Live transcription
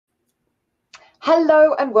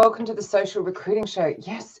Hello and welcome to the Social Recruiting Show.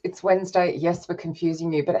 Yes, it's Wednesday. Yes, we're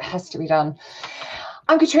confusing you, but it has to be done.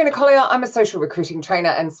 I'm Katrina Collier. I'm a social recruiting trainer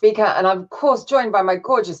and speaker, and I'm, of course, joined by my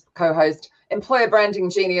gorgeous co-host, employer branding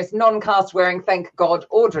genius, non-cast wearing, thank God,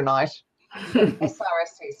 Audra Knight.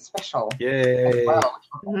 SRSC special. Yay. As well,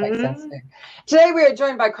 which makes sense too. Today we are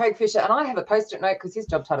joined by Craig Fisher, and I have a post-it note because his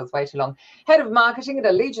job title is way too long. Head of marketing at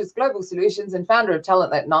Allegis Global Solutions and founder of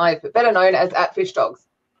Talent That Knife, but better known as at Fish Dogs.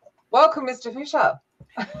 Welcome, Mr. Fisher.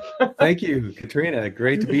 Thank you, Katrina.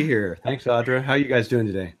 Great to be here. Thanks, Audra. How are you guys doing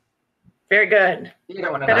today? Very good. You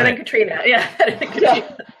don't want to better know. than Katrina. Yeah, better than Katrina.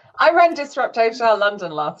 Yeah. I ran Disrupt HR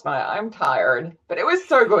London last night. I'm tired, but it was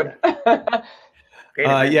so good.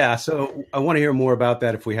 Yeah, so I want to hear more about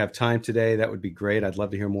that if we have time today. That would be great. I'd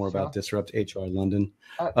love to hear more about Disrupt HR London.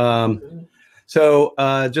 So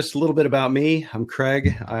just a little bit about me. I'm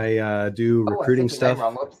Craig. I do recruiting stuff.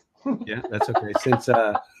 Yeah, that's okay.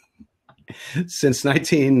 Since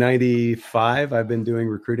 1995, I've been doing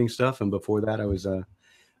recruiting stuff, and before that, I was a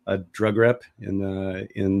drug rep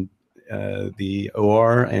in the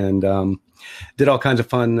OR and did all kinds of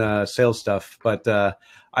fun sales stuff. But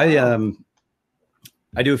I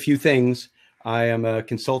do a few things. I am a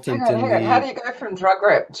consultant. Hang on. How do you go from drug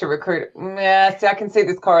rep to recruiter? Yeah, see, I can see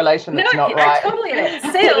this correlation. That's not right. Totally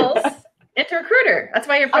sales into recruiter. That's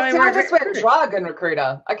why you're probably I just went drug and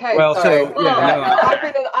recruiter. Okay, well, sorry. so yeah,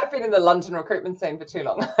 I've been in the London recruitment scene for too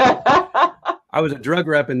long. I was a drug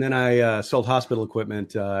rep, and then I sold hospital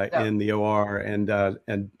equipment in the OR. And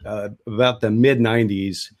about the mid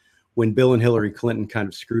 '90s, when Bill and Hillary Clinton kind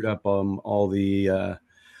of screwed up all the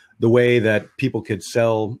way that people could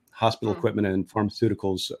sell hospital equipment and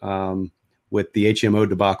pharmaceuticals with the HMO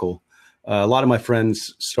debacle, a lot of my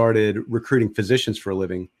friends started recruiting physicians for a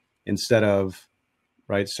living instead of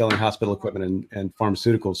selling hospital equipment and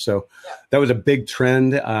pharmaceuticals. So that was a big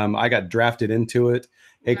trend. I got drafted into it.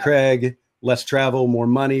 Hey, Craig, less travel, more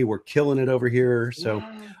money. We're killing it over here. So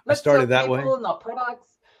I started that way. Not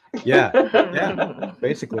products. Yeah,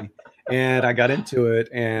 basically. And I got into it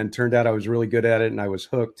and turned out I was really good at it and I was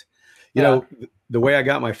hooked. You know, the way I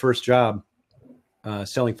got my first job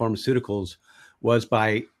selling pharmaceuticals was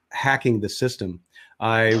by hacking the system.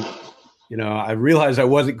 I realized I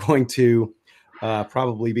wasn't going to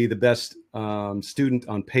probably be the best student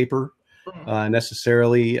on paper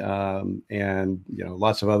necessarily, and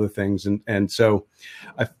lots of other things. And so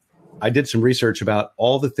I did some research about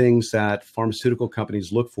all the things that pharmaceutical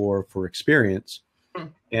companies look for experience.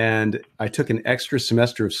 And I took an extra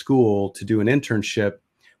semester of school to do an internship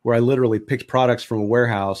where I literally picked products from a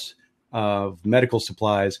warehouse of medical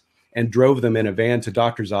supplies and drove them in a van to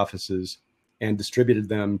doctors' offices and distributed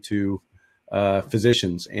them to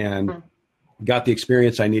physicians, and got the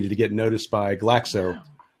experience I needed to get noticed by Glaxo,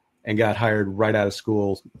 and got hired right out of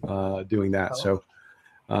school doing that. So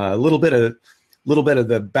a little bit of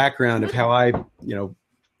the background of how I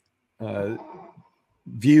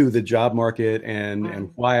view the job market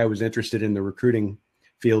and why I was interested in the recruiting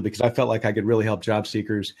field, because I felt like I could really help job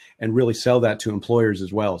seekers and really sell that to employers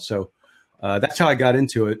as well. So that's how I got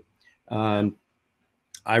into it.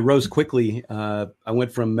 I rose quickly. I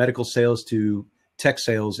went from medical sales to tech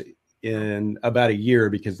sales in about a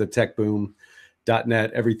year because the tech boom,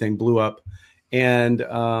 .net, everything blew up. And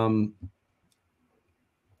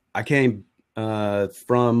I came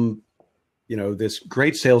from this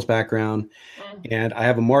great sales background, and I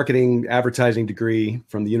have a marketing advertising degree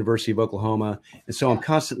from the University of Oklahoma. And so I'm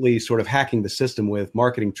constantly sort of hacking the system with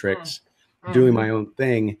marketing tricks, doing my own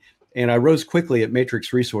thing. And I rose quickly at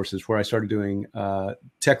Matrix Resources, where I started doing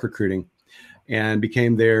tech recruiting and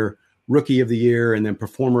became their rookie of the year and then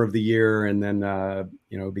performer of the year. And then,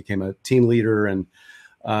 became a team leader, and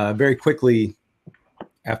very quickly,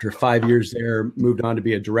 after 5 years there, moved on to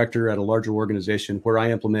be a director at a larger organization where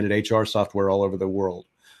I implemented HR software all over the world.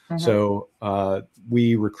 So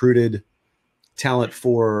we recruited talent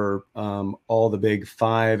for all the big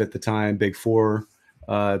five at the time, big four,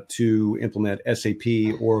 to implement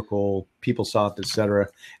SAP, Oracle, PeopleSoft, et cetera.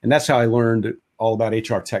 And that's how I learned all about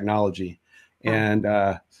HR technology, and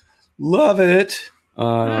love it.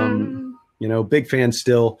 Big fan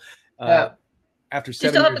still. After 7 years, you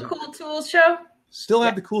still have the Cool Tools show? Still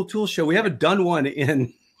have the Cool Tools show. We haven't done one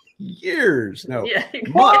in years. No. Yeah.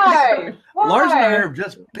 Why? Lars and I are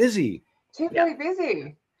just busy. Too very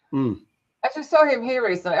busy. I just saw him here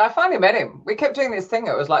recently. I finally met him. We kept doing this thing.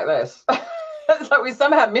 It was like this. It's like we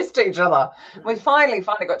somehow missed each other. We finally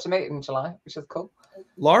got to meet in July, which is cool.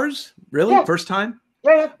 Lars? Really? Yeah. First time?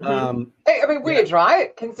 Yeah. I mean, weird,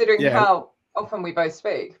 right? Considering how often we both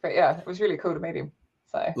speak. But yeah, it was really cool to meet him.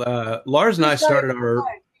 So Lars and I started our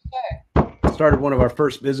started one of our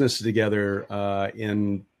first businesses together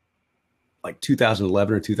in like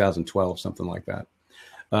 2011 or 2012, something like that.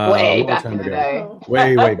 Way back in the day.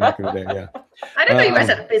 Way back in the day, yeah. I didn't know you guys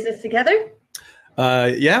had a business together.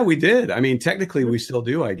 Yeah, we did. I mean, technically we still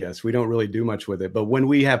do, I guess. We don't really do much with it. But when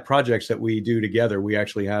we have projects that we do together, we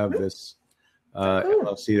actually have this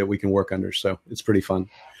LLC that we can work under. So it's pretty fun.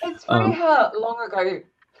 It's funny how long ago,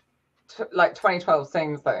 like 2012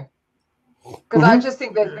 seems though. Because I just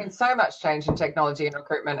think there's been so much change in technology and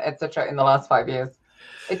recruitment, etc., in the last 5 years.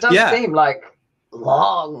 It does seem like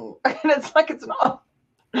long. And it's like it's not.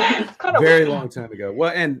 It's kind of very long time ago.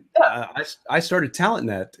 Well, and I started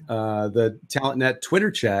TalentNet, the TalentNet Twitter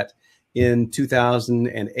chat in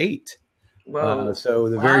 2008. Whoa. So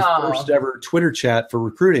the very first ever Twitter chat for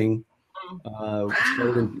recruiting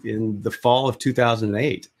started in the fall of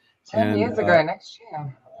 2008. 10 years ago next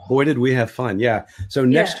year. Boy, did we have fun. Yeah. So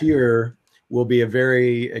next year will be a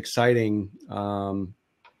very exciting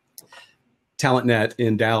TalentNet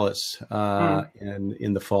in Dallas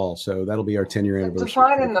in the fall. So that'll be our 10-year anniversary.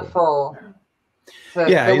 Define in the fall. So,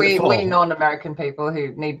 we non-American people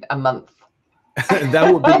who need a month.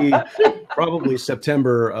 That will be probably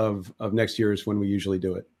September of next year is when we usually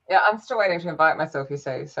do it. Yeah, I'm still waiting to invite myself, you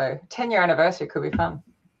say. So 10-year anniversary could be fun.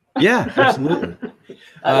 Yeah, absolutely.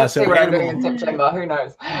 Let's see what I'm doing in September. Who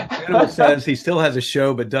knows? Animal says he still has a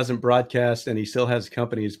show but doesn't broadcast, and he still has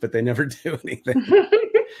companies, but they never do anything.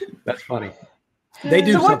 That's funny. They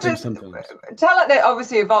do something sometimes. TalentNet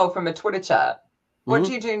obviously evolved from a Twitter chat. What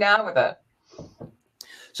do you do now with it?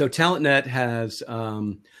 So TalentNet has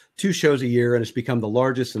 2 shows a year, and it's become the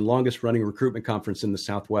largest and longest running recruitment conference in the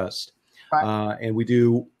Southwest. Right. And we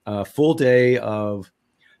do a full day of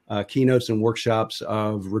keynotes and workshops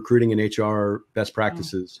of recruiting and HR best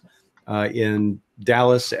practices in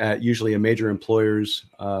Dallas at usually a major employer's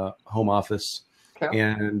home office. Okay.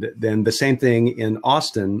 And then the same thing in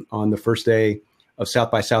Austin on the first day of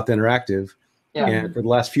South by South Interactive. Yeah. And for the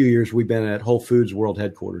last few years, we've been at Whole Foods World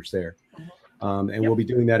Headquarters there. And we'll be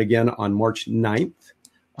doing that again on March 9th.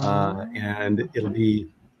 And it'll be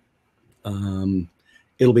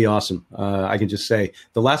awesome. I can just say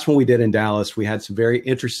the last one we did in Dallas, we had some very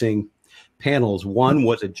interesting panels. One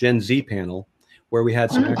was a Gen Z panel where we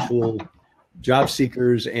had some actual job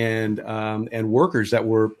seekers and workers that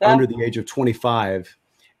were under the age of 25.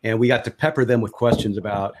 And we got to pepper them with questions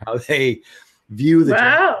about how they view the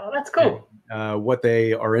job. That's cool. What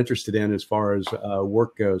they are interested in as far as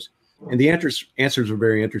work goes. And the answers were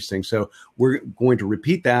very interesting. So we're going to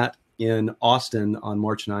repeat that in Austin on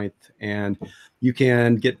March 9th. And you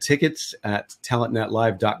can get tickets at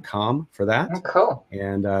talentnetlive.com for that. Oh, cool.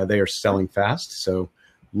 And they are selling fast. So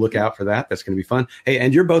look out for that. That's going to be fun. Hey,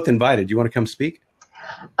 and you're both invited. You want to come speak?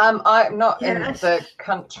 I'm not in the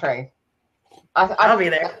country. I'll be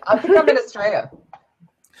there. I think I'm in Australia.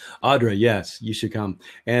 Audra, yes, you should come.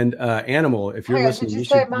 And Animal, if you're listening, you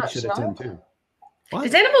should attend too. What?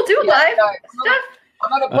 Does Animal do live stuff?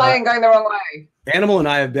 I'm on a plane going the wrong way. Animal and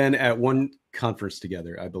I have been at one conference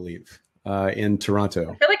together, I believe, in Toronto.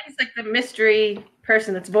 I feel like he's like the mystery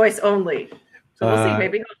person that's voice only. So we'll see.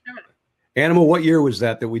 Maybe he'll do it. Animal, what year was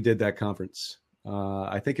that we did that conference?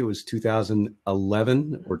 I think it was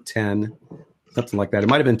 2011 or 10, something like that. It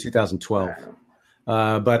might have been 2012.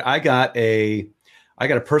 But I got a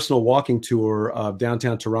personal walking tour of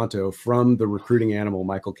downtown Toronto from the recruiting animal,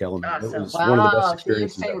 Michael Kellerman. Awesome. It was one of the best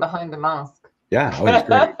experiences. So you've seen behind the mask. Yeah, it was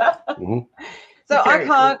great. So I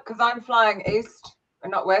can't because I'm flying east and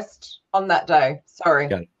not west on that day. Sorry.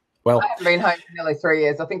 Well, I haven't been home for nearly 3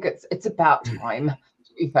 years. I think it's about time,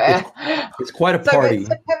 to be fair. It's quite a party.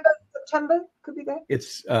 So September could be there.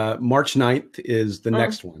 It's March 9th is the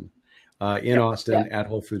next one in Austin at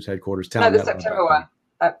Whole Foods headquarters. No, the September one.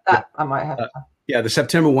 That I might have to. Yeah, the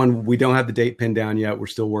September one, we don't have the date pinned down yet. We're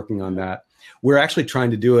still working on that. We're actually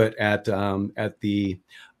trying to do it at the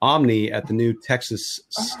Omni at the new Texas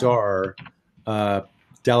Star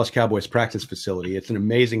Dallas Cowboys practice facility. It's an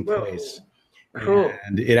amazing place. Cool.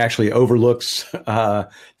 And it actually overlooks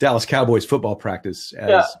Dallas Cowboys football practice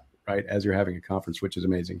as you're having a conference, which is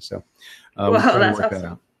amazing. So we're trying to work that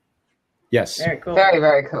out. Yes. Very cool. Very,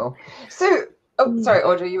 very cool. So, sorry,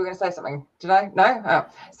 Audra, you were going to say something. Did I? No? Oh.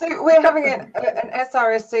 So we're having an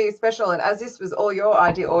SRSC special, and as this was all your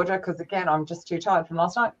idea, Audra, because again, I'm just too tired from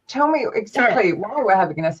last night. Tell me exactly why we're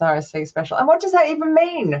having an SRSC special, and what does that even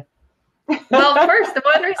mean? Well, first, the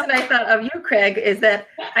one reason I thought of you, Craig, is that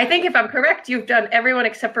I think if I'm correct, you've done everyone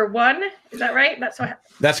except for one. Is that right?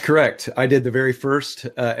 That's correct. I did the very first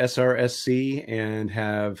SRSC and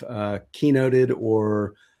have keynoted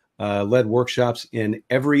or led workshops in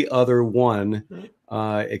every other one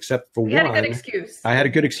except for one. You had a good excuse. I had a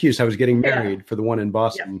good excuse. I was getting married for the one in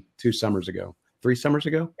Boston 3 summers ago.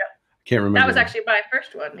 Yeah. Can't remember. That was actually my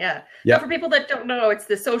first one. Yeah. Yeah. So for people that don't know, it's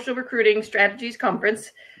the Social Recruiting Strategies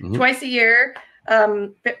Conference, twice a year.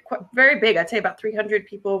 Very big. I'd say about 300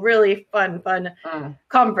 people. Really fun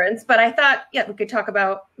conference. But I thought, we could talk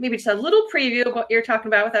about maybe just a little preview of what you're talking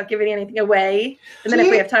about without giving anything away. And then if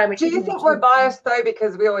we have time, do you think we're biased though,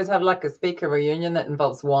 because we always have like a speaker reunion that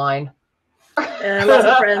involves wine? Lots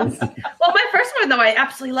of friends. Well, my first one though, I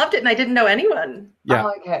absolutely loved it, and I didn't know anyone. Yeah.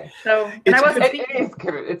 Oh, okay. So it is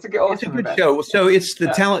good. It's a good show. So it's the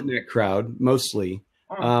TalentNet crowd mostly.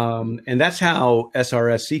 And that's how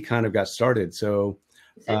SRSC kind of got started. So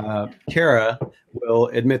Kara will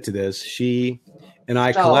admit to this. She and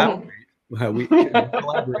I collaborate. We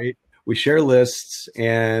collaborate. We share lists,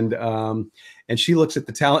 and she looks at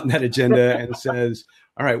the TalentNet agenda and says,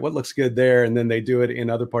 all right, what looks good there? And then they do it in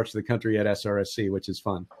other parts of the country at SRSC, which is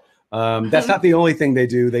fun. That's not the only thing they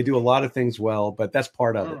do. They do a lot of things well, but that's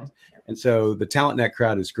part of it. And so the TalentNet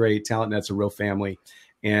crowd is great. TalentNet's a real family.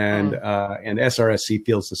 And SRSC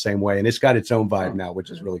feels the same way, and it's got its own vibe now,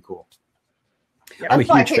 which is really cool. That's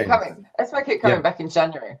why I keep coming. That's why I keep coming back in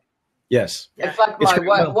January. Yes, it's like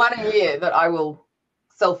my one a year that I will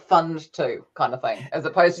self-fund to, kind of thing, as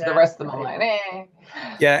opposed to the rest of them. I'm like,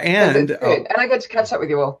 yeah, and I get to catch up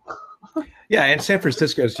with you all. Yeah, and San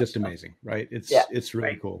Francisco is just amazing, right? It's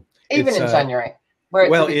really cool, even in January, where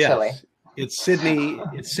it's a bit chilly. It's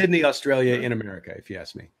Sydney, Australia in America, if you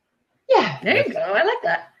ask me. Yeah, there you go. I like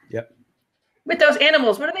that. Yep. With those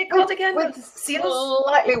animals, what are they called again? With seals?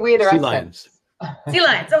 Slightly weirder sea accents. lions. Sea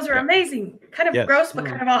lions. Those are amazing. Kind of gross, but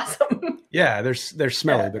kind of awesome. Yeah, they're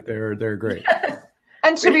smelly, but they're great.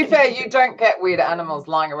 And to be fair, you don't get weird animals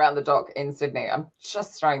lying around the dock in Sydney. I'm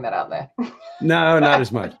just throwing that out there. No, not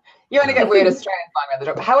as much. You only get weird Australians lying around the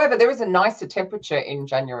dock. However, there is a nicer temperature in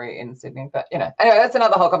January in Sydney, but anyway, that's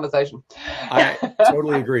another whole conversation. I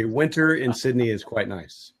totally agree. Winter in Sydney is quite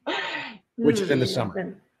nice, which is in the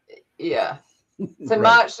summer. Yeah. So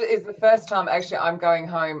March is the first time actually I'm going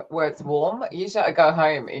home where it's warm. Usually I go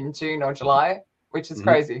home in June or July, which is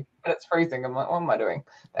crazy, but it's freezing. I'm like, what am I doing?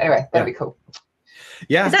 But anyway, that'd be cool.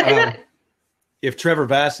 Yeah. If Trevor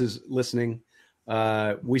Vass is listening,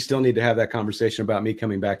 we still need to have that conversation about me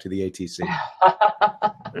coming back to the ATC.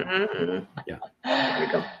 Yeah. There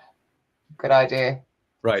we go. Good idea.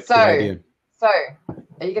 Right. So, good idea.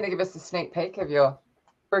 Are you going to give us a sneak peek of your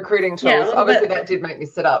recruiting tools? Obviously, that did make me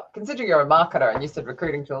sit up. Considering you're a marketer and you said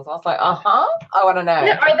recruiting tools, I was like, I want to know.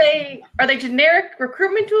 Yeah, are they generic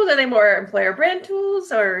recruitment tools? Are they more employer brand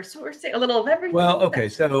tools or sourcing? A little of everything? Well, okay.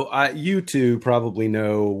 So you two probably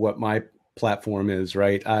know what my platform is,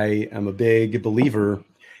 right? I am a big believer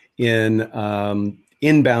in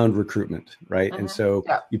inbound recruitment, right? And so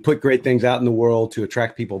you put great things out in the world to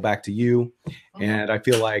attract people back to you. And I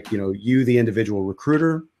feel like, you, the individual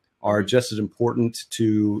recruiter, are just as important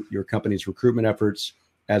to your company's recruitment efforts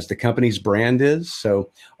as the company's brand is.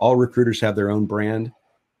 So all recruiters have their own brand.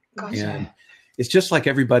 Gotcha. And it's just like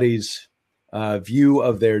everybody's view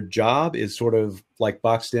of their job is sort of like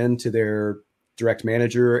boxed into their direct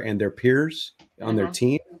manager and their peers on their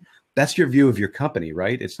team. That's your view of your company,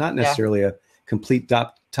 right? It's not necessarily a complete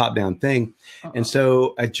top-down thing. And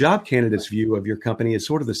so a job candidate's view of your company is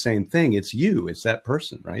sort of the same thing. It's you, it's that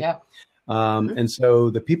person, right? Yeah. And so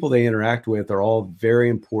the people they interact with are all very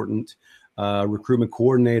important. Recruitment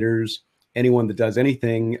coordinators, anyone that does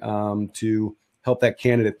anything to help that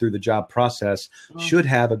candidate through the job process should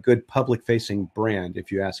have a good public-facing brand,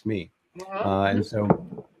 if you ask me. And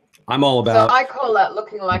so I'm all about... So I call that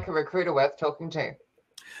looking like a recruiter worth talking to.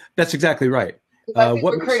 That's exactly right. I think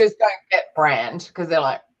recruiters don't get brand because they're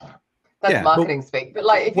like, that's marketing speak. But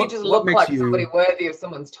like, if you just look like somebody worthy of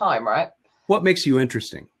someone's time, right? What makes you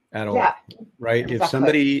interesting at all? Yeah, right.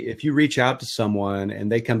 Exactly. If you reach out to someone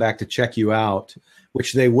and they come back to check you out,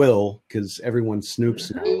 which they will, because everyone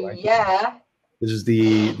snoops now, right? Yeah. This is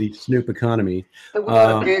the snoop economy. The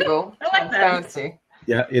world of Google. Transparency.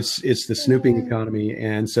 Yeah, it's the snooping economy.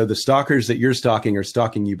 And so the stalkers that you're stalking are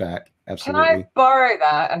stalking you back. Absolutely. Can I borrow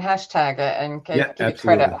that and hashtag it and give you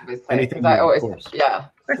credit, obviously? Anything I always,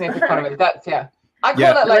 snoop economy. That's, I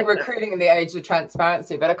call it like recruiting in the age of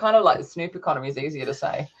transparency, but I kind of like the snoop economy is easier to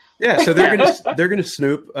say. Yeah, so they're gonna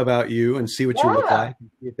snoop about you and see what you look like.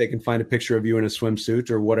 If they can find a picture of you in a swimsuit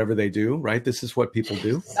or whatever they do, right? This is what people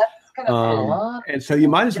do. And so you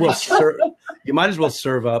might as well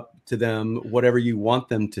serve up to them whatever you want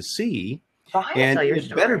them to see. And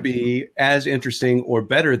it better be as interesting or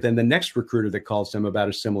better than the next recruiter that calls them about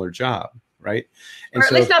a similar job, right? And or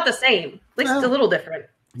at least not the same. At least it's a little different.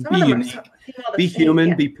 Some be of them unique, are all the be same, human,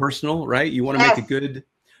 yeah. be personal, right? You want to make a good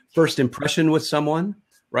first impression with someone,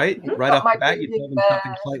 right? Right off the bat, you tell them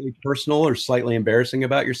something slightly personal or slightly embarrassing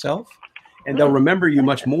about yourself, and they'll remember you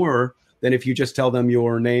much more than if you just tell them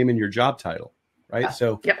your name and your job title, right?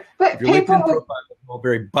 So but if your LinkedIn profile is all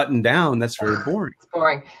very buttoned down, that's very boring. It's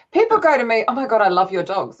boring. People go to me, oh my God, I love your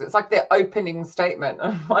dogs. It's like their opening statement.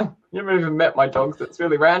 I'm like, you haven't even met my dogs. It's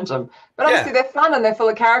really random. But obviously they're fun and they're full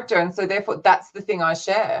of character. And so therefore that's the thing I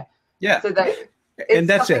share. Yeah. So and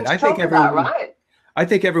that's it. I think everyone, right? I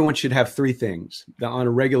think everyone should have three things that on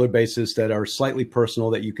a regular basis that are slightly personal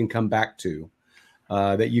that you can come back to,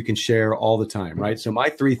 that you can share all the time, right? So my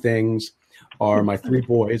three things are my three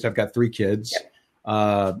boys. I've got three kids,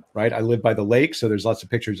 right? I live by the lake, so there's lots of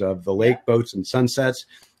pictures of the lake, boats, and sunsets.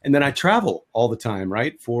 And then I travel all the time,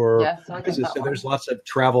 right? For business, so there's lots of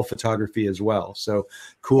travel photography as well. So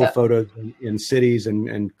cool photos in cities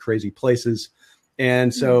and crazy places.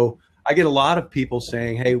 And so I get a lot of people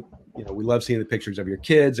saying, hey, you know, we love seeing the pictures of your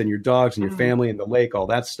kids and your dogs and your family and the lake, all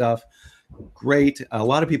that stuff. Great. A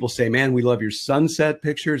lot of people say, man, we love your sunset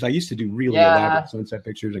pictures. I used to do really elaborate sunset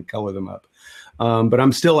pictures and color them up. But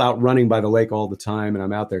I'm still out running by the lake all the time and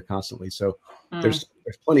I'm out there constantly. So there's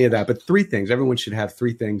plenty of that. But three things, everyone should have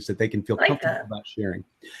three things that they can feel comfortable about sharing.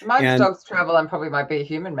 My dogs travel and probably might be a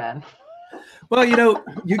human man. Well, you know,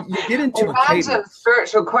 you get into a cadence.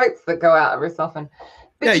 Spiritual quotes that go out every so often.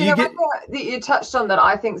 But you know, one thing that you touched on that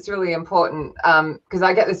I think is really important, because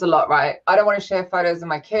I get this a lot, right? I don't want to share photos of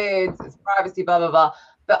my kids. It's privacy, blah, blah, blah.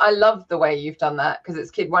 But I love the way you've done that because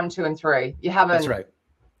it's kid 1, 2, and 3. You haven't. That's right.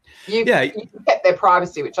 You kept their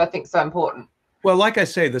privacy, which I think is so important. Well, like I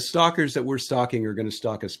say, the stalkers that we're stalking are going to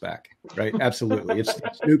stalk us back, right? Absolutely. It's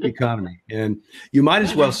the Snoop economy. And you might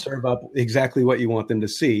as well serve up exactly what you want them to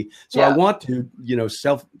see. So I want to, you know,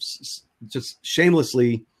 just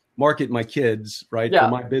shamelessly market my kids, right, for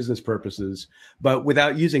my business purposes, but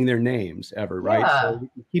without using their names ever, right? So we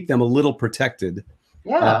can keep them a little protected.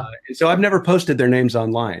 And so I've never posted their names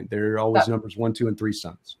online. They're always numbers 1, 2, and 3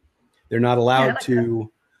 sons. They're not allowed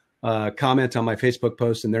to comment on my Facebook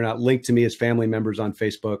posts, and they're not linked to me as family members on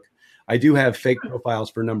Facebook. I do have fake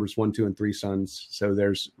profiles for numbers 1, 2, and 3 sons. So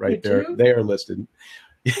there's there, they are listed.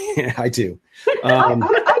 Yeah, I do.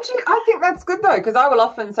 I think that's good though, because I will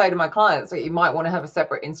often say to my clients that you might want to have a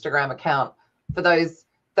separate Instagram account for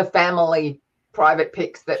the family private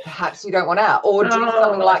pics that perhaps you don't want out, or do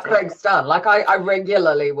something like Craig's done. Like I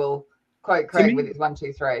regularly will quote Craig with his 1,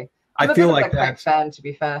 2, 3. I feel like Craig fan, to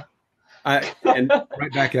be fair. And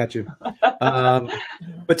right back at you.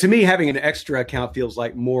 But to me, having an extra account feels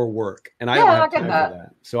like more work, and I don't have time for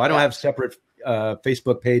that. So I don't have separate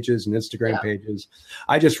Facebook pages and Instagram pages.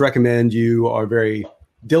 I just recommend you are very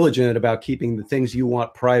diligent about keeping the things you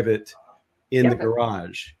want private in the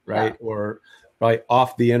garage, right? Or right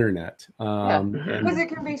off the internet. Because it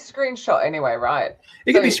can be screenshot anyway, right?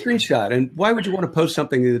 It can be screenshot. And why would you want to post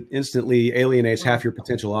something that instantly alienates half your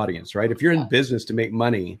potential audience, right? If you're in business to make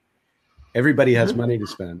money, everybody has money to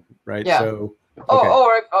spend, right? So,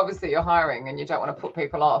 or if obviously you're hiring and you don't want to put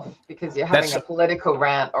people off because you're having a political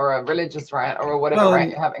rant or a religious rant or whatever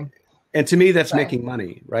rant you're having. And to me, that's making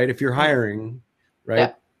money, right? If you're hiring,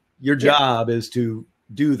 right, your job is to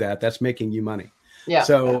do that. That's making you money.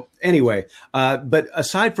 So anyway, but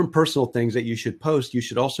aside from personal things that you should post, you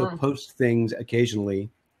should also post things occasionally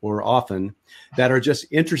or often that are just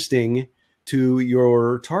interesting to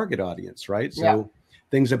your target audience, right? So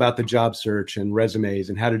things about the job search and resumes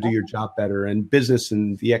and how to do your job better and business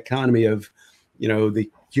and the economy of, you know,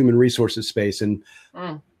 the human resources space and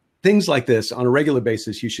things like this on a regular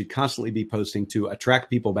basis, you should constantly be posting to attract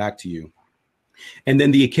people back to you. And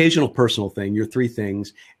then the occasional personal thing, your 3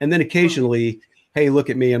 things. And then occasionally, hey, look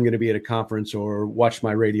at me, I'm going to be at a conference or watch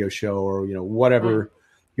my radio show or, you know, whatever.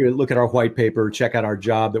 Here, look at our white paper, check out our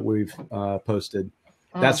job that we've posted.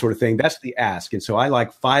 That sort of thing. That's the ask. And so I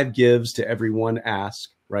like 5 gives to every 1 ask,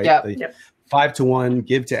 right? 5-to-1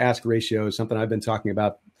 give to ask ratio is something I've been talking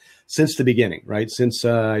about since the beginning, right? Since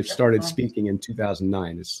I started speaking in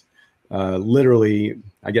 2009. It's literally,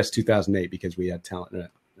 I guess, 2008 because we had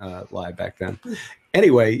Talent Live back then.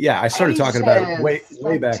 Anyway, I started talking about it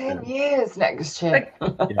way back 10 then. 10 years next year.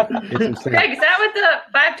 It's insane. Greg, is that what the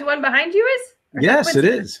 5-to-1 behind you is? Yes, it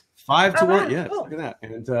is. 5-to-1. Yes, cool. look at that.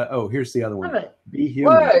 And here's the other one. Be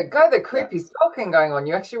human. Whoa, go the creepy stalking going on.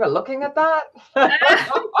 You actually were looking at that?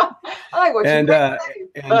 And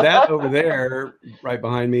that over there, right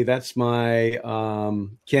behind me, that's my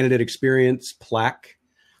candidate experience plaque.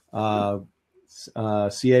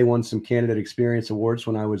 CA won some candidate experience awards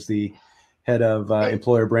when I was the head of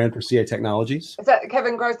employer brand for CA Technologies. Is that the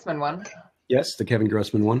Kevin Grossman one? Yes, the Kevin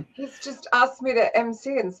Grossman one. He's just asked me to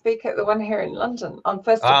MC and speak at the one here in London on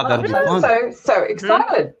 1st of That'll be March. fun. So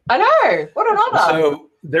excited. I know. What an honor. So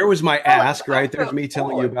there was my ask, right? There's me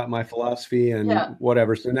telling you about my philosophy and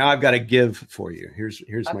whatever. So now I've got to give for you. Here's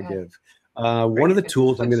my give. One of the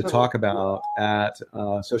tools I'm going to talk about at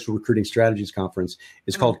Social Recruiting Strategies Conference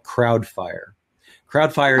is called Crowdfire.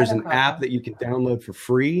 Crowdfire is an app that you can download for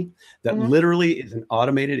free that literally is an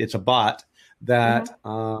automated, it's a bot that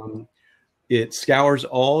it scours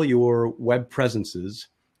all your web presences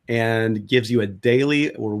and gives you a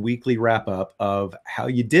daily or weekly wrap up of how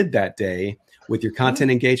you did that day with your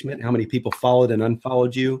content engagement, how many people followed and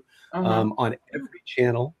unfollowed you on every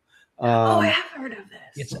channel. I have heard of this.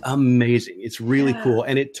 It's amazing. It's really cool.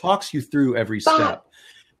 And it talks you through every step.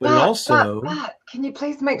 But it also... can you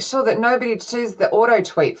please make sure that nobody chooses the auto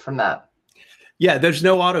tweet from that? Yeah, there's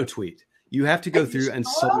no auto tweet. You have to go through and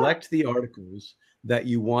select the articles that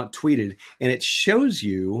you want tweeted, and it shows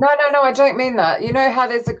you. No, I don't mean that. You know how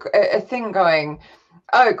there's a thing going,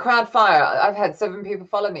 oh, Crowdfire, I've had 7 people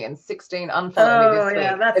follow me and 16 unfollow me this week. Oh,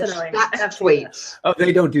 yeah, that's annoying. That's tweets. Oh,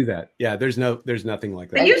 they don't do that. Yeah, there's nothing like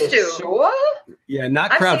that. They used to. Sure? Yeah,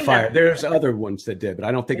 not Crowdfire. There's other ones that did, but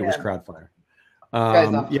I don't think it was Crowdfire.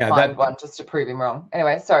 Goes off to find one just to prove him wrong.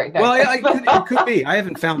 Anyway, sorry. No. Well, it could be. I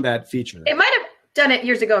haven't found that feature. It might have done it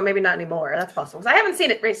years ago, maybe not anymore. That's possible. I haven't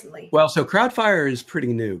seen it recently. Well, so Crowdfire is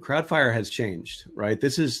pretty new. Crowdfire has changed, right?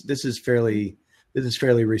 This is fairly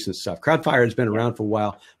recent stuff. Crowdfire has been around for a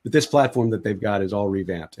while, but this platform that they've got is all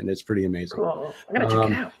revamped, and it's pretty amazing. Cool. I'm gonna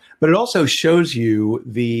check it out. But it also shows you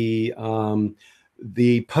the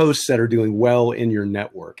posts that are doing well in your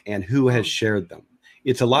network and who has shared them.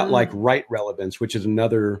 It's a lot like Right Relevance, which is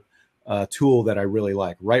another tool that I really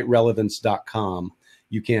like. RightRelevance.com.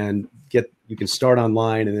 You can start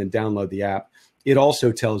online and then download the app. It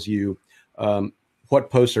also tells you what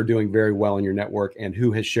posts are doing very well in your network and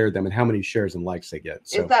who has shared them and how many shares and likes they get.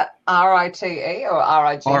 So, is that RITE or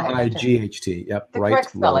RIGHT? RIGHT. Yep. The correct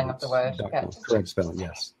spelling of the word. Yeah, correct spelling.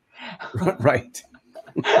 Yes. Right.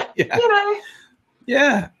 Yeah. You know.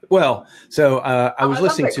 Yeah. Well, so I was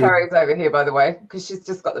listening to. Carrie's over here, by the way, because she's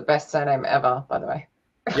just got the best surname ever, by the way.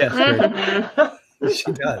 Yes.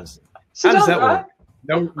 She does. How does that work?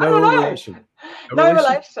 No relation. No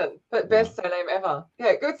relation, but best surname ever.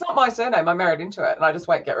 Yeah, it's not my surname. I married into it, and I just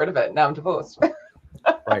won't get rid of it. Now I'm divorced.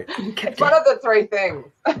 Right. It's one of the 3 things.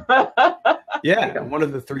 Yeah, one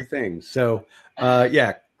of the 3 things. So,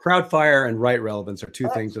 Crowdfire and Right Relevance are 2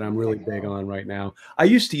 things that I'm really big on right now. I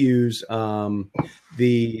used to use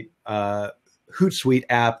the Hootsuite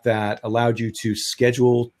app that allowed you to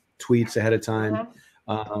schedule tweets ahead of time.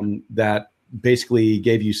 That basically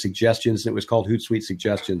gave you suggestions, and it was called Hootsuite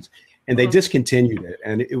Suggestions. And they discontinued it,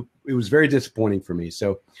 and it was very disappointing for me.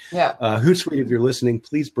 So, Hootsuite, if you're listening,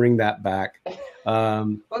 please bring that back.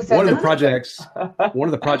 One of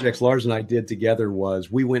the projects Lars and I did together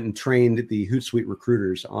was we went and trained the Hootsuite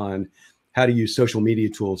recruiters on how to use social media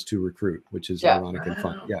tools to recruit, which is ironic and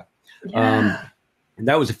fun. And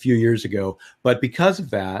that was a few years ago. But because of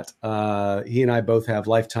that, he and I both have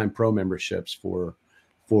lifetime pro memberships for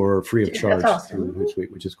free of charge through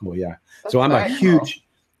Hootsuite, which is cool. Yeah. So I'm a huge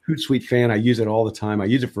Hootsuite fan. I use it all the time. I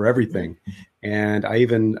use it for everything. And I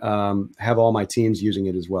even have all my teams using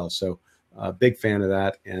it as well. So big fan of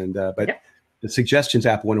that. And but the suggestions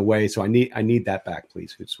app went away. So I need that back,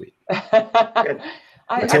 please, Hootsuite.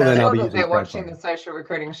 Until then, I'll be using watching the Social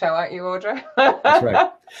Recruiting Show, aren't you, Audra? That's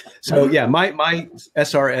right. So yeah, my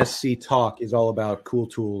SRSC talk is all about cool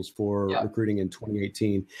tools for recruiting in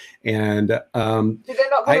 2018. And they're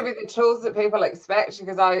not going to be the tools that people expect,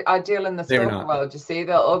 because I deal in the stalker world. You see,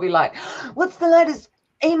 they'll all be like, "What's the latest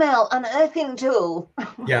email unearthing tool?"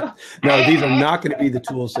 Yeah, no, these are not going to be the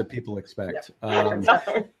tools that people expect.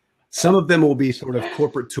 Some of them will be sort of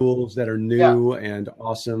corporate tools that are new and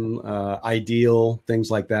awesome, ideal, things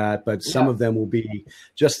like that. But some of them will be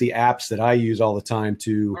just the apps that I use all the time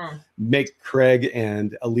to make Craig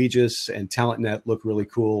and Allegis and TalentNet look really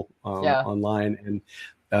cool online.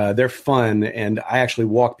 And they're fun. And I actually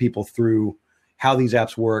walk people through how these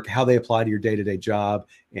apps work, how they apply to your day-to-day job,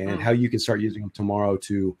 and how you can start using them tomorrow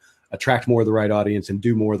to attract more of the right audience and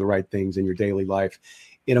do more of the right things in your daily life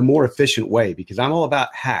in a more efficient way, because I'm all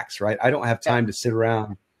about hacks, right? I don't have time to sit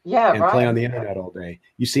around and play on the internet all day.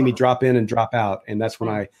 You see me drop in and drop out. And that's when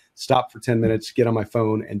I stop for 10 minutes, get on my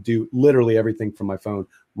phone and do literally everything from my phone.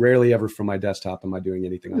 Rarely ever from my desktop am I doing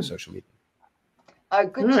anything on social media.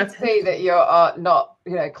 Good to see that you're not,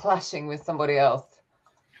 clashing with somebody else.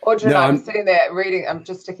 Audra and I'm sitting there reading. I'm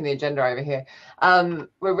just sticking the agenda over here.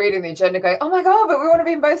 We're reading the agenda going, oh my God, but we want to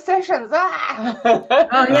be in both sessions. Ah!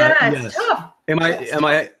 Oh yeah, it's tough. Am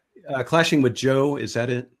I Clashing with Joe, is that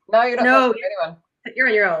it? No, you're not. No, anyone. You're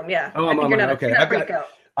on your own. Yeah. Oh, I'm on my own. Okay,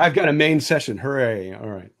 I've got a main session. Hooray! All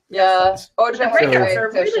right. Yeah, Audra the breakouts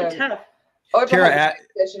are really tough. Audra has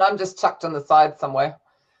a session. I'm just tucked on the side somewhere.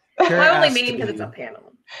 I only mean because it's a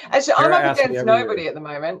panel. Actually, I'm up against nobody at the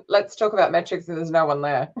moment. Let's talk about metrics, and there's no one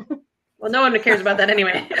there. Well, no one cares about that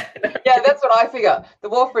anyway. Yeah, that's what I figure. The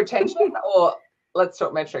war for attention, or let's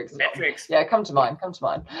talk metrics. Metrics. Yeah, come to mind.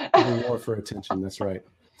 The war for attention. That's right.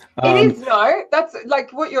 It is, no. That's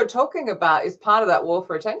like what you're talking about is part of that war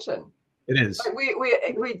for attention. It is. Like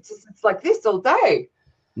we just, it's like this all day.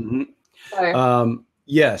 Mm-hmm. So.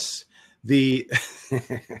 Yes.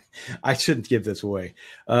 I shouldn't give this away.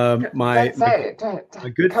 My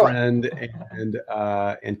good friend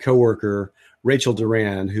and coworker Rachel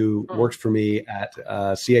Duran, who works for me at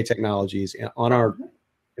CA Technologies on our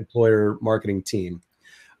employer marketing team,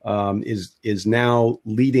 is now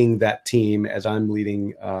leading that team as I'm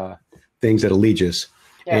leading things at Allegis.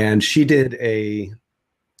 Yeah. And she did a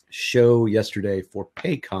show yesterday for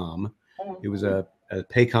Paycom. It was a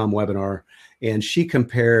Paycom webinar, and she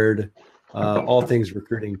compared all things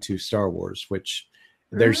recruiting to Star Wars, which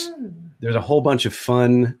there's a whole bunch of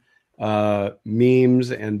fun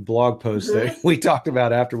memes and blog posts that we talked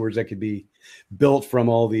about afterwards that could be built from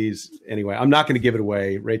all these. Anyway, I'm not going to give it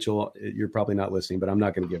away. Rachel, you're probably not listening, but I'm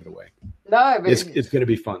not going to give it away. No, but it's going to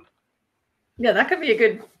be fun. Yeah, that could be a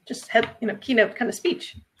good keynote kind of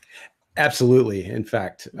speech. Absolutely. In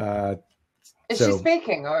fact, is she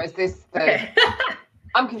speaking, or is this okay.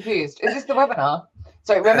 I'm confused. Is this the webinar?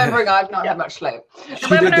 So remembering I've not had much sleep. The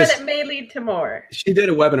webinar that may lead to more. She did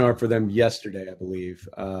a webinar for them yesterday, I believe,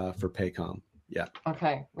 for Paycom. Yeah.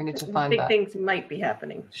 Okay, we need to find big things might be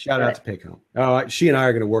happening. Shout out to Paycom. Oh, she and I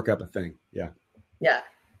are going to work up a thing. Yeah. Yeah.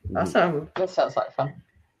 Awesome. That sounds like fun.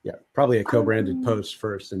 Yeah, probably a co-branded post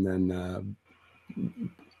first, and then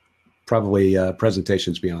probably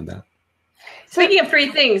presentations beyond that. Speaking of three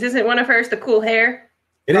things, isn't one of hers the cool hair?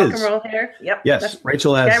 It rock is. and roll hair. Yep. Yes,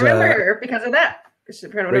 Rachel has. I remember her because of that.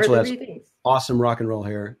 Rachel has awesome rock and roll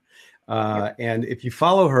hair, and if you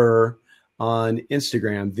follow her on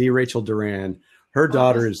Instagram, the Rachel Duran, her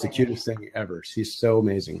daughter is the cutest thing ever. She's so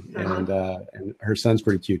amazing, and her son's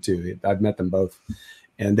pretty cute too. I've met them both,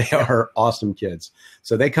 and they are awesome kids.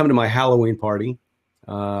 So they come to my Halloween party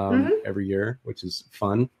every year, which is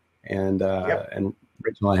fun, and Rachel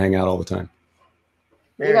and I hang out all the time.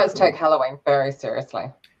 You guys take Halloween very seriously.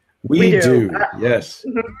 We do. Yes.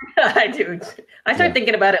 I do. I started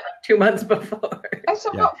thinking about it like 2 months before.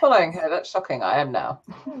 Actually, I'm not following her. That's shocking. I am now.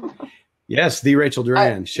 Yes, the Rachel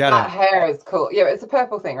Duran. Shout out. That hair is cool. Yeah, it's a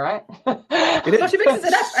purple thing, right? It is. Well, she mixes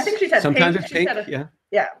it up. I think she's had sometimes pink. It's pink.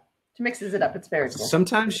 Yeah. She mixes it up. It's very cool.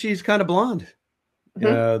 Sometimes she's kind of blonde,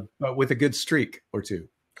 but with a good streak or two.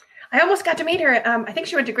 I almost got to meet her. I think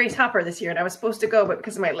she went to Grace Hopper this year, and I was supposed to go, but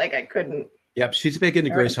because of my leg, I couldn't. Yep, she's big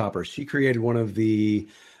into Grace Hopper. She created one of the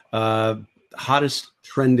hottest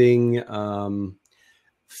trending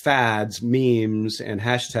fads, memes, and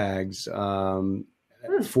hashtags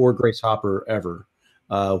for Grace Hopper ever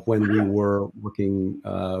when we were working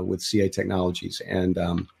with CA Technologies. And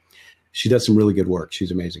she does some really good work.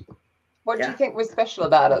 She's amazing. What do you think was special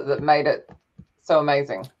about it that made it so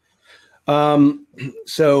amazing?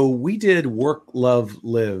 So we did Work, Love,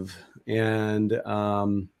 Live. And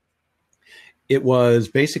it was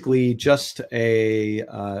basically just a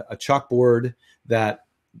chalkboard that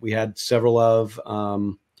we had several of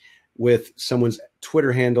with someone's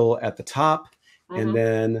Twitter handle at the top. And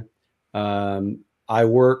then I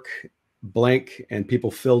work blank, and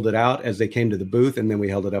people filled it out as they came to the booth. And then we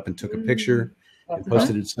held it up and took a picture and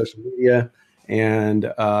posted it to social media. And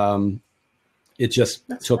it just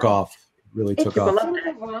took off, really took off.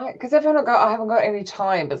 Because everyone will go, I haven't got any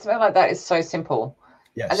time, but something like that is so simple.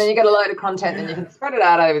 Yes. And then you get a load of content and you can spread it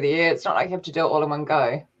out over the year. It's not like you have to do it all in one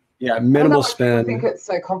go. Yeah, minimal spend. I think it's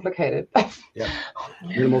so complicated. Yeah,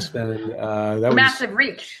 minimal spend. Massive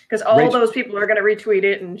reach, because all those people are going to retweet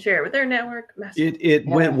it and share it with their network. It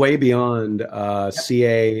went way beyond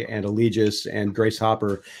CA and Allegis and Grace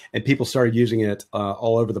Hopper, and people started using it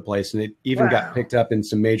all over the place. And it even got picked up in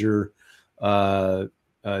some major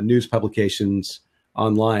news publications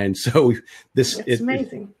online. So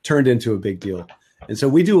it turned into a big deal. And so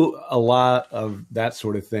we do a lot of that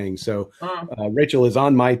sort of thing. So Rachel is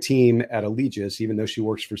on my team at Allegis, even though she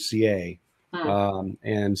works for CA.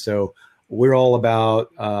 And so we're all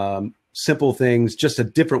about simple things, just a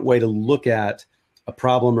different way to look at a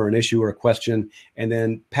problem or an issue or a question, and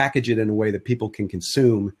then package it in a way that people can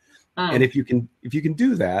consume. And if you can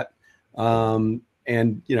do that, and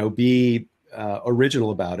be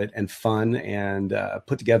original about it and fun, and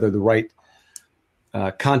put together the right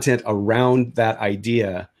content around that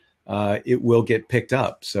idea, it will get picked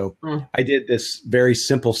up. So I did this very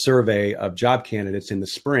simple survey of job candidates in the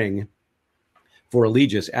spring for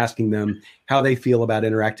Allegis, asking them how they feel about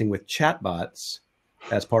interacting with chatbots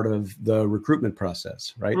as part of the recruitment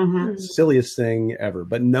process, right? Silliest thing ever,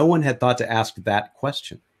 but no one had thought to ask that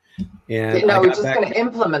question. And no, we're just going to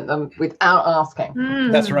implement them without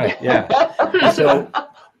asking. That's right. Yeah. So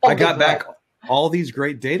I got back all these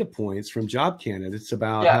great data points from job candidates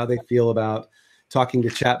about how they feel about talking to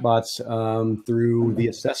chatbots through the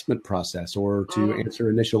assessment process, or to answer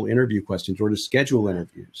initial interview questions, or to schedule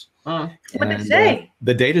interviews. What did they say?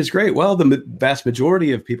 The data is great. Well, the vast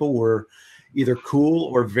majority of people were either cool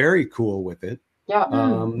or very cool with it. Yeah.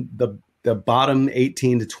 The bottom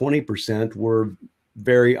 18 to 20% were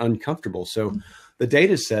very uncomfortable. So the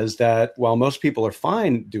data says that while most people are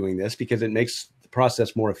fine doing this because it makes the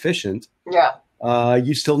process more efficient,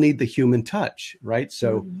 you still need the human touch, right?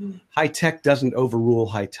 So high tech doesn't overrule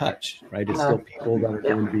high touch, right? It's still people that are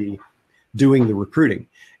going to be doing the recruiting.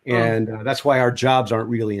 And that's why our jobs aren't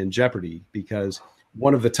really in jeopardy, because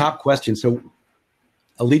one of the top questions, so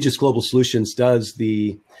Allegis Global Solutions does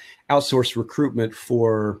the outsourced recruitment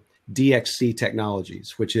for DXC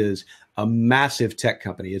Technologies, which is a massive tech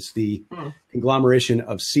company. It's the conglomeration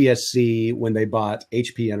of CSC when they bought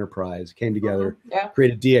HP Enterprise, came together,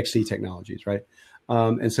 created DXC Technologies, right?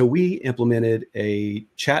 And so we implemented a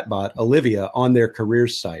chatbot, Olivia, on their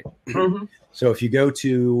careers site. So if you go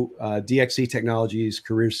to DXC Technologies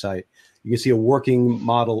careers site, you can see a working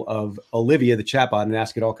model of Olivia, the chatbot, and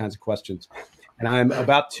ask it all kinds of questions. And I'm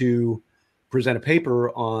about to present a paper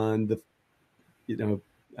on the,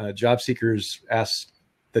 job seekers ask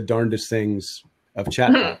the darndest things of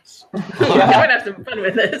chatbots. I'm going to have some fun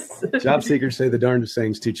with this. Job seekers say the darndest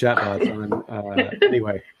things to chatbots.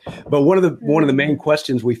 Anyway, but one of the main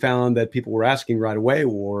questions we found that people were asking right away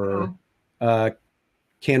were,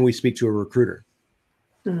 can we speak to a recruiter?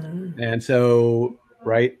 And so,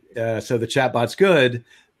 so the chatbot's good,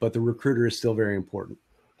 but the recruiter is still very important.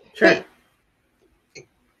 Sure.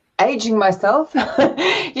 Aging myself,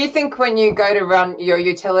 you think when you go to run your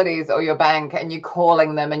utilities or your bank and you're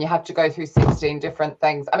calling them and you have to go through 16 different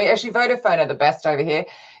things. I mean, actually Vodafone are the best over here,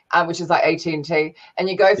 which is like AT&T, and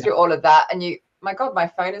you go through all of that and my God, my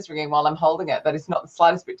phone is ringing while I'm holding it. That is not the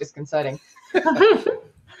slightest bit disconcerting.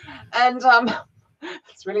 And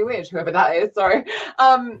it's really weird, whoever that is, sorry.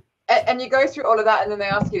 And you go through all of that and then they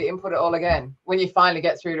ask you to input it all again when you finally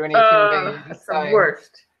get through to an human being. That's the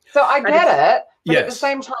worst. So I get it. But at the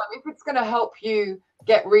same time, if it's going to help you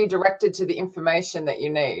get redirected to the information that you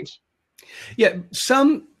need. Yeah,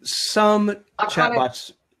 some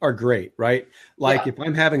chatbots are great, right? Like if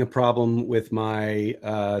I'm having a problem with my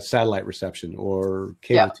satellite reception or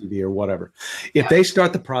cable TV or whatever, if they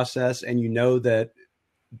start the process and you know that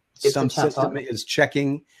some system is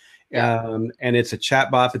checking and it's a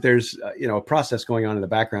chatbot, that there's a process going on in the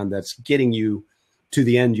background that's getting you to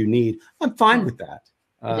the end you need, I'm fine with that.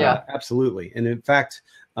 Absolutely. And in fact,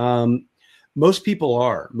 most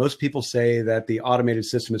people say that the automated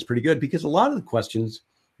system is pretty good because a lot of the questions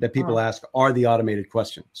that people ask are the automated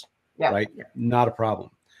questions, right? Not a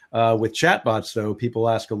problem. With chatbots though, people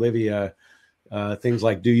ask Olivia things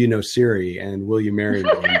like, do you know Siri and will you marry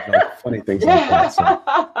me? And like funny things like that. So,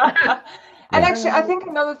 and actually, I think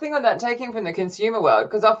another thing on that, taking from the consumer world,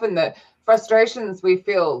 because often the frustrations we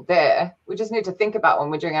feel there, we just need to think about when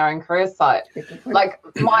we're doing our own career site. Like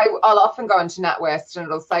I'll often go into NatWest and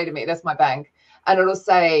it'll say to me, that's my bank, and it'll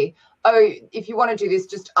say, oh, if you want to do this,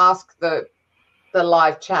 just ask the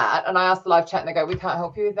live chat. And I ask the live chat and they go, we can't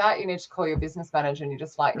help you with that. You need to call your business manager. And you're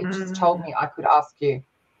just like, it just told me I could ask you.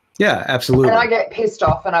 Yeah, absolutely. And I get pissed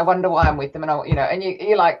off and I wonder why I'm with them. And and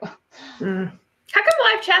you're like, how come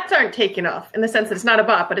live chats aren't taken off in the sense that it's not a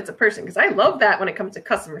bot, but it's a person? Because I love that when it comes to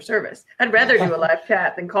customer service. I'd rather do a live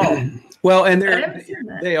chat than call. Well, and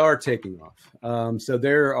they are taking off. So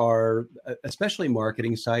there are, especially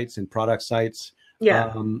marketing sites and product sites.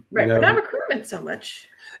 Yeah, but not recruitment so much.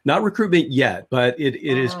 Not recruitment yet, but it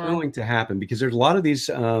is going to happen because there's a lot of these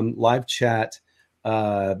live chat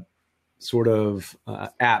sort of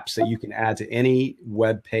apps that you can add to any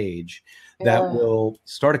web page that will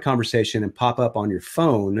start a conversation and pop up on your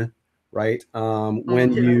phone, right?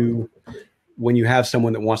 When you have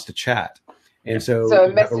someone that wants to chat. And so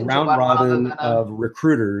you have a round robin of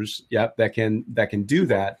recruiters, that can do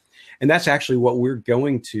that. And that's actually what we're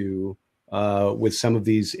going to with some of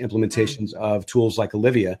these implementations of tools like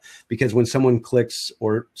Olivia, because when someone clicks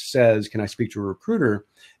or says, can I speak to a recruiter,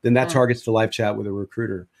 then that targets the live chat with a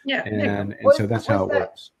recruiter. Yeah. And so that's how it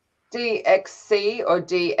works. DXC or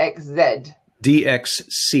DXZ?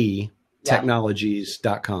 DXC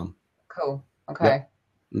technologies.com. Cool. Okay. Yep.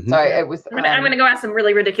 Mm-hmm. So it was. I'm gonna go ask some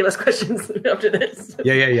really ridiculous questions after this.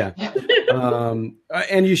 Yeah.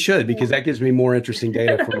 And you should, because that gives me more interesting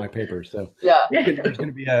data for my paper. So there's going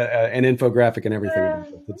to be an infographic and everything.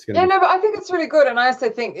 No, but I think it's really good. And I also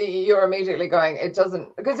think you're immediately going, it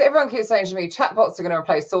doesn't, because everyone keeps saying to me, chatbots are going to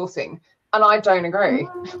replace sourcing. And I don't agree.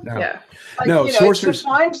 No. Like, no, sourcers. To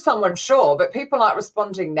find someone, sure, but people aren't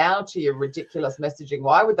responding now to your ridiculous messaging.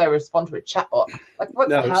 Why would they respond to a chatbot? Like, what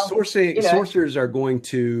the hell? Sourcers are going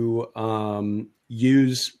to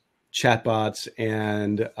use chatbots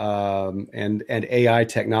and AI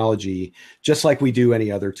technology just like we do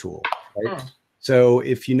any other tool, right? So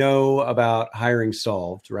if you know about Hiring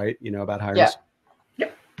Solved, right? You know about Hiring Solved.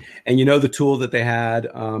 And you know the tool that they had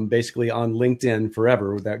basically on LinkedIn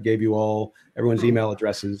forever that gave you all everyone's email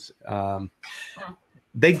addresses.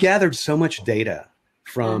 They gathered so much data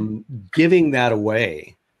from giving that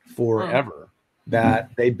away forever that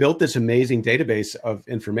they built this amazing database of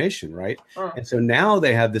information, right? And so now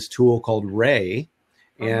they have this tool called Ray,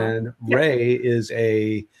 and Ray is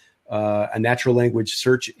a natural language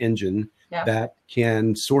search engine that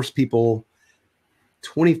can source people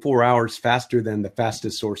 24 hours faster than the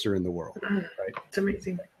fastest sourcer in the world. Right? It's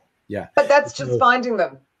amazing. Yeah. But that's just finding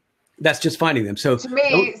them. That's just finding them. So to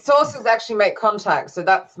me, sources actually make contact. So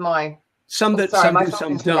that's my. Some do, some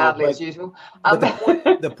don't. But, as usual. But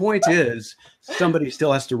the point is, somebody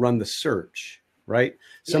still has to run the search, right?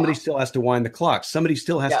 Somebody still has to wind the clock. Somebody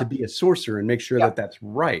still has to be a sourcer and make sure that that's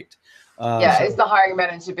right. Is the hiring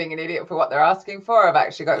manager being an idiot for what they're asking for? I've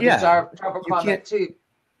actually got the job requirement too.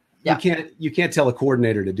 You can't tell a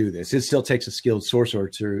coordinator to do this. It still takes a skilled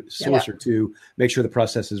sourcer to make sure the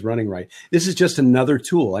process is running right. This is just another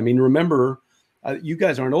tool. I mean, remember, you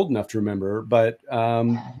guys aren't old enough to remember, but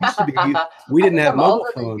we didn't have mobile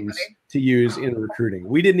phones to use in recruiting.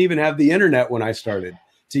 We didn't even have the internet when I started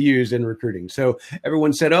to use in recruiting. So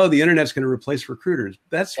everyone said, "Oh, the internet's going to replace recruiters."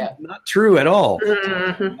 That's not true at all. It's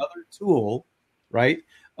another tool, right?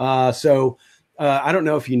 So I don't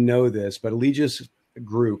know if you know this, but Allegis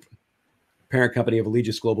Group, parent company of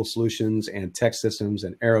Allegis Global Solutions and Tech Systems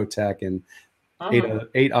and Aerotech and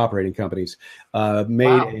eight operating companies,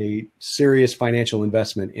 made a serious financial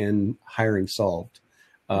investment in Hiring Solved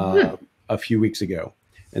a few weeks ago.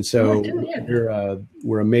 And so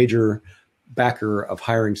we're a major backer of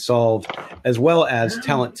Hiring Solved, as well as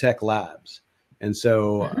Talent Tech Labs. And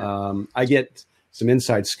so I get some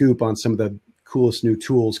inside scoop on some of the coolest new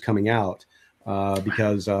tools coming out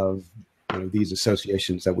because of these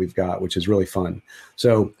associations that we've got, which is really fun.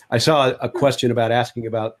 So I saw a question about asking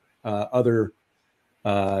about other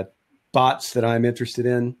bots that I'm interested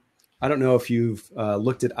in. I don't know if you've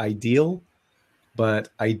looked at Ideal, but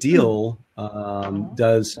Ideal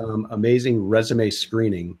does some amazing resume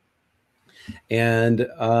screening and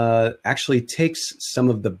actually takes some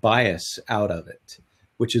of the bias out of it,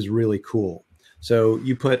 which is really cool. So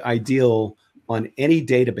you put Ideal on any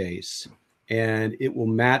database and it will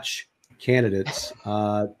match candidates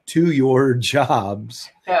to your jobs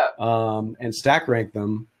and stack rank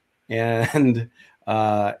them and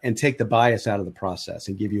take the bias out of the process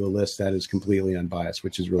and give you a list that is completely unbiased,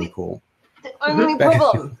 which is really cool. The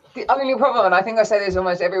only problem, and I think I say this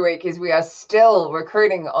almost every week, is we are still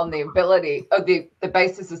recruiting on the ability of the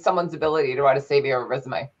basis of someone's ability to write a CV or a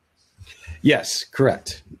resume. Yes,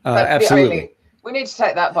 correct. Absolutely. We need to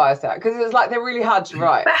take that bias out because it's like they're really hard to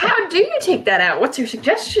write. But how do you take that out? What's your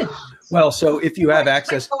suggestion? Well, so if you have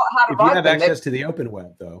access to the open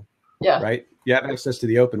web, though, right? You have access to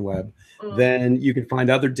the open web, then you can find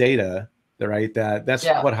other data, right? That's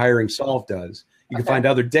what Hiring Solved does. You can find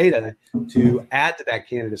other data to add to that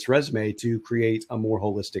candidate's resume to create a more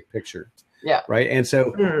holistic picture. Yeah. Right. And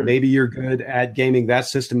so maybe you're good at gaming that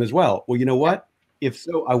system as well. Well, you know what? If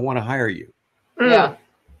so, I want to hire you. Yeah.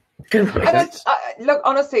 Look,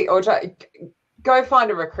 honestly, Audra, go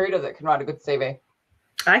find a recruiter that can write a good CV.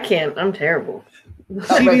 I can't. I'm terrible.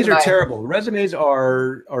 CVs are terrible. Resumes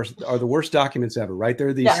are the worst documents ever, right?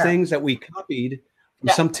 They're these things that we copied from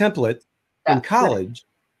some template in college,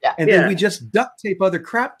 and then we just duct tape other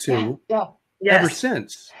crap to ever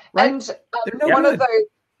since. Right? And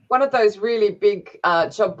one of those really big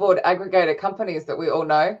job board aggregator companies that we all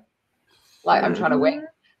know, like I'm trying to wing,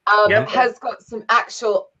 has got some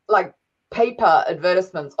actual like paper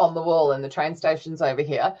advertisements on the wall in the train stations over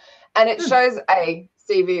here, and it shows a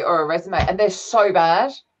CV or a resume, and they're so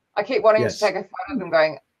bad. I keep wanting to take a photo of them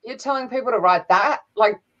going, you're telling people to write that?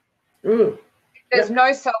 Like, there's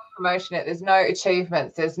no self-promotion, there's no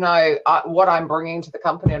achievements, there's no what I'm bringing to the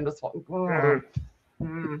company. I'm just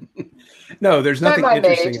No, there's nothing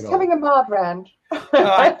interesting Just at all. having a Ma brand.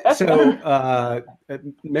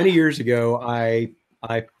 Many years ago, I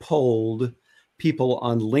polled people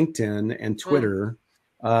on LinkedIn and Twitter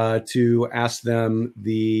to ask them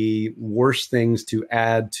the worst things to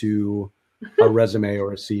add to a resume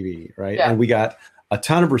or a CV, right? Yeah. And we got a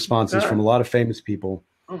ton of responses from a lot of famous people.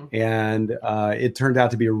 And it turned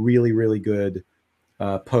out to be a really, really good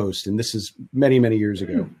post. And this is many, many years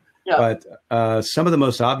ago. Yeah. But some of the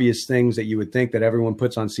most obvious things that you would think that everyone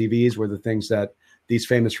puts on CVs were the things that these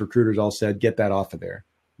famous recruiters all said, get that off of there,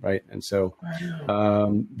 right? And so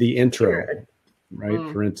the intro,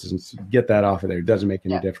 right, for instance, get that off of there. It doesn't make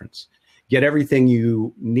any difference. Get everything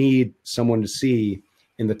you need someone to see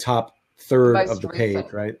in the top third of the page,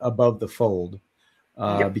 right, above the fold,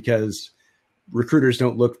 because recruiters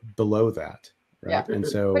don't look below that. Right. Yeah. And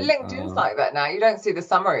so, but LinkedIn's like that now. You don't see the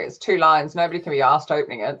summary. It's 2 lines. Nobody can be asked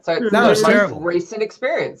opening it. So it's it's most recent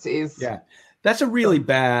experience is. Yeah. That's a really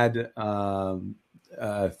bad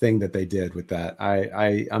thing that they did with that.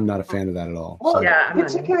 I'm not a fan of that at all. Well,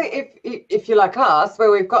 particularly if you're like us, where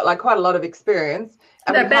we've got like quite a lot of experience.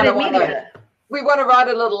 And we want to write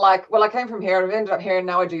a little like, well, I came from here, I've ended up here, and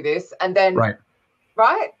now I do this. And then, right?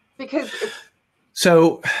 Because that's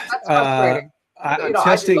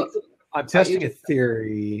frustrating. I'm testing a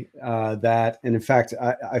theory that, and in fact,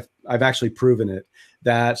 I've actually proven it,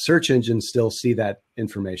 that search engines still see that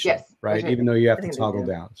information, right? Even though you have to toggle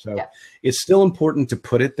down. So it's still important to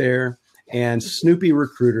put it there. And snoopy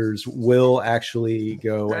recruiters will actually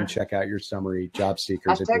go and check out your summary, job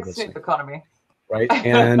seekers. Snoop economy. Right.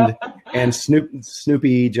 And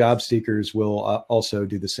snoopy job seekers will also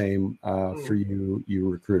do the same for you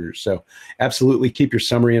recruiters. So absolutely keep your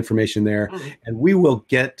summary information there. And we will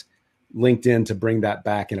get LinkedIn to bring that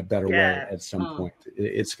back in a better way at some point.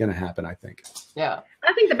 It's going to happen, I think. Yeah.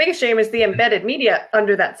 I think the biggest shame is the embedded media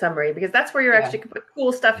under that summary, because that's where you're actually going to put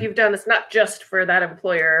cool stuff you've done. It's not just for that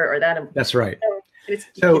employer or that employer. That's right.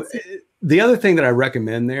 So the other thing that I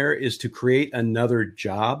recommend there is to create another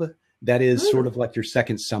job that is sort of like your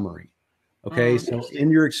second summary. Okay. So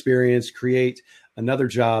in your experience, create another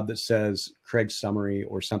job that says Craig's summary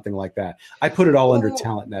or something like that. I put it all under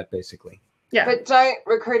TalentNet, basically. Yeah. But don't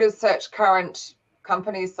recruiters search current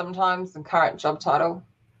companies sometimes and current job title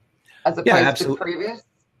as opposed to previous?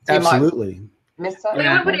 So absolutely. Miss that? Well, you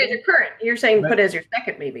want to put it as your current. You're saying put it as your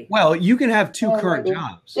second, maybe. Well, you can have 2 current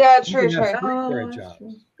jobs. Yeah, true. Current jobs.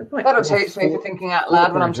 Good point. That'll teach me for thinking out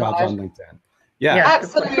loud when I'm tired. On LinkedIn. Yeah.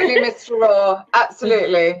 Absolutely, Mr. Raw.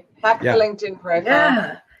 Absolutely. Hack the LinkedIn profile.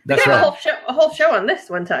 Yeah. That's right. A whole show on this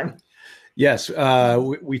one time. Yes,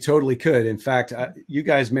 we totally could. In fact, you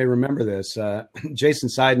guys may remember this. Jason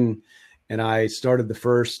Seiden and I started the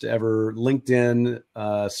first ever LinkedIn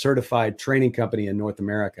certified training company in North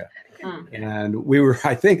America. And we were,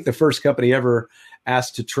 I think, the first company ever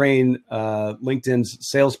asked to train LinkedIn's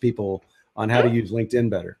salespeople on how to use LinkedIn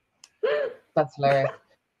better. That's hilarious.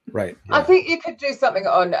 Right. Yeah. I think you could do something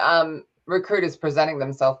on recruiters presenting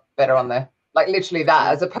themselves better on there. Like literally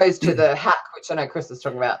that, as opposed to the hack, which I know Chris was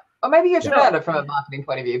talking about. Or maybe you should learn it from a marketing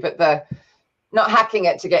point of view, but the not hacking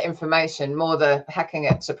it to get information, more the hacking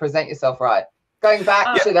it to present yourself right. Going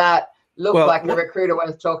back to that look like a recruiter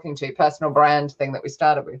worth talking to, personal brand thing that we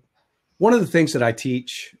started with. One of the things that I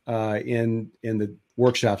teach in the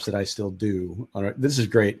workshops that I still do, this is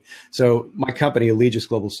great. So my company, Allegis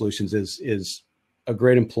Global Solutions, is a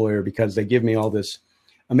great employer because they give me all this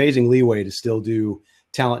amazing leeway to still do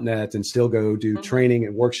TalentNet and still go do training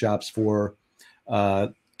and workshops for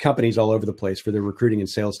companies all over the place for their recruiting and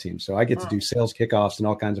sales teams. So I get to do sales kickoffs and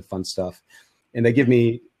all kinds of fun stuff. And they give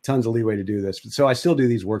me tons of leeway to do this. So I still do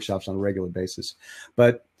these workshops on a regular basis.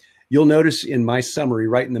 But you'll notice in my summary,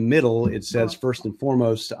 right in the middle, it says, first and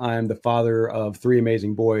foremost, I'm the father of 3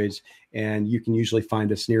 amazing boys. And you can usually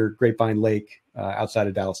find us near Grapevine Lake outside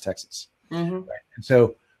of Dallas, Texas. Right? And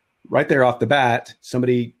so right there off the bat,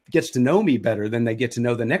 somebody gets to know me better than they get to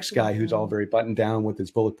know the next guy who's all very buttoned down with his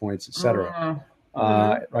bullet points, et cetera.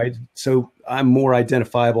 Right. So I'm more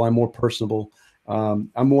identifiable. I'm more personable. I'm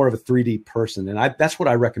more of a 3D person. And that's what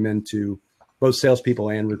I recommend to both salespeople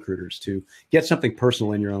and recruiters, to get something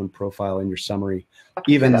personal in your own profile, in your summary,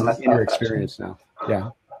 even in your experience now. Yeah.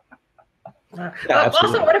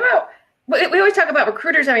 Also, what about, we always talk about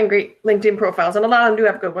recruiters having great LinkedIn profiles, and a lot of them do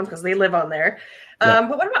have good ones because they live on there. But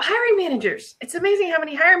what about hiring managers? It's amazing how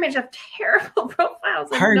many hiring managers have terrible profiles.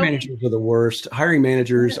 Hiring managers are the worst. Hiring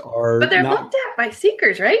managers are, but they're looked at by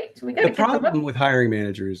seekers, right? So the problem with hiring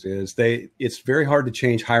managers is it's very hard to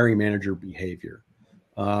change hiring manager behavior.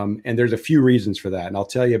 And there's a few reasons for that, and I'll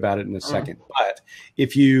tell you about it in a second. But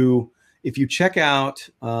if you check out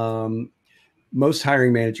most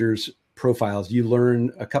hiring managers profiles, you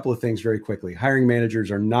learn a couple of things very quickly. Hiring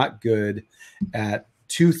managers are not good at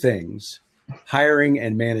two things: hiring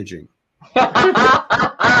and managing.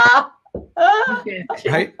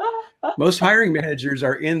 Right? Most hiring managers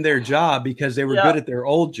are in their job because they were good at their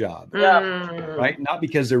old job, right? Not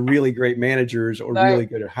because they're really great managers or really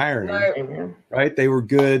good at hiring, right? They were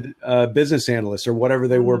good business analysts or whatever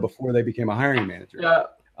they were before they became a hiring manager.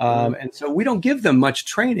 And so we don't give them much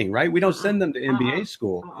training, right? We don't send them to MBA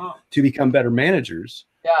school to become better managers.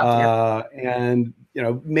 And, you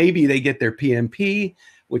know, maybe they get their PMP,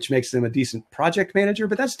 which makes them a decent project manager,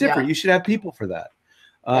 but that's different. You should have people for that.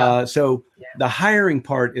 So the hiring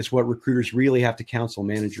part is what recruiters really have to counsel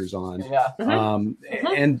managers on,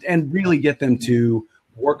 and really get them to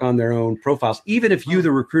work on their own profiles. Even if you,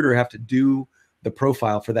 the recruiter, have to do the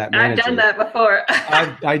profile for that manager. I've done that before.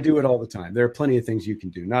 I do it all the time. There are plenty of things you can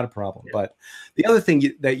do, not a problem. But the other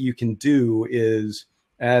thing that you can do is,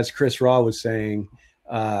 as Chris Raw was saying,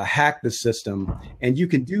 hack the system. And you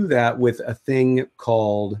can do that with a thing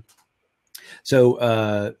called,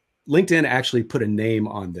 LinkedIn actually put a name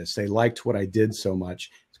on this. They liked what I did so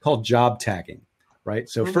much. It's called job tagging, right?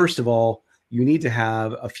 So first of all, you need to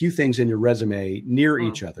have a few things in your resume near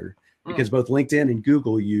each other, because both LinkedIn and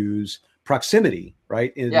Google use proximity,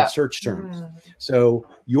 right, in search terms. So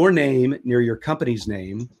your name near your company's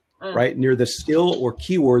name, right, near the skill or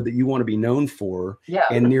keyword that you want to be known for,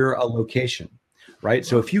 and near a location, right?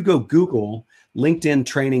 So if you go Google LinkedIn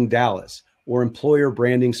Training Dallas or Employer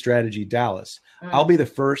Branding Strategy Dallas, I'll be the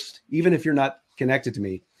first, even if you're not connected to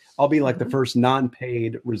me, I'll be like the first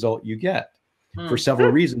non-paid result you get for several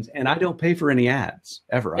reasons. And I don't pay for any ads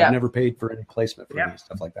ever. I've never paid for any placement for any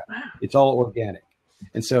stuff like that. It's all organic.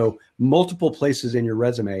 And so multiple places in your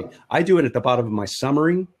resume. I do it at the bottom of my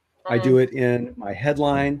summary. I do it in my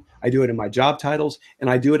headline. I do it in my job titles. And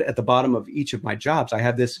I do it at the bottom of each of my jobs. I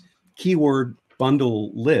have this keyword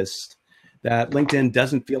bundle list that LinkedIn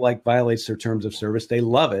doesn't feel like violates their terms of service. They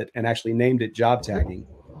love it and actually named it job tagging.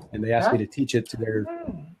 And they asked me to teach it to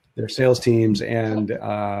their sales teams and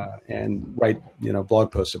write, you know,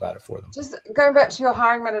 blog posts about it for them. Just going back to your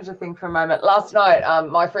hiring manager thing for a moment. Last night,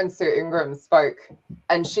 my friend Sue Ingram spoke,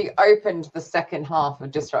 and she opened the second half of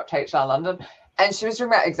Disrupt HR London, and she was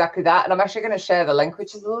talking about exactly that. And I'm actually going to share the link,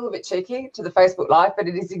 which is a little bit cheeky, to the Facebook Live, but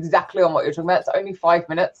it is exactly on what you're talking about. It's only 5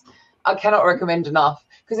 minutes. I cannot recommend enough,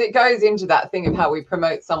 because it goes into that thing of how we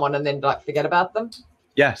promote someone and then like forget about them.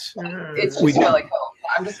 Yes. It's just really cool.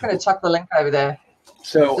 I'm just going to chuck the link over there.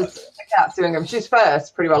 So just check out Sue Ingram. She's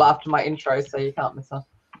first pretty well after my intro, so you can't miss her.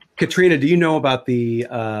 Katrina, do you know about the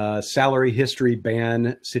salary history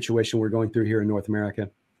ban situation we're going through here in North America?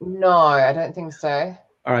 No, I don't think so.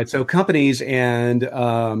 All right. So companies and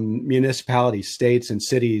municipalities, states and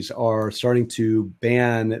cities are starting to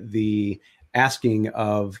ban the asking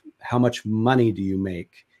of how much money do you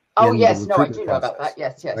make. Oh, yes. No, I do know about that.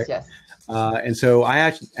 Yes, yes, right? Yes. And so I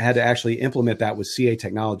had to actually implement that with CA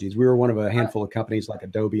Technologies. We were one of a handful of companies like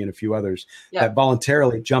Adobe and a few others that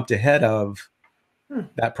voluntarily jumped ahead of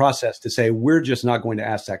that process to say, we're just not going to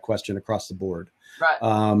ask that question across the board.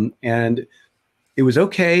 Right. And it was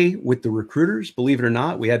okay with the recruiters, believe it or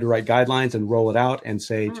not. We had to write guidelines and roll it out and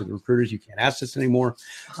say to the recruiters, you can't ask this anymore.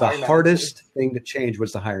 The hardest thing to change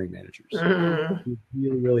was the hiring managers. It was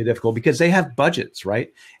really, really difficult because they have budgets,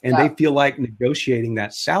 right? And they feel like negotiating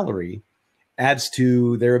that salary adds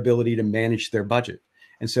to their ability to manage their budget.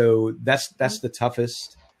 And so that's the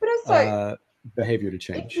toughest behavior to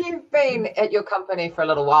change. If you've been at your company for a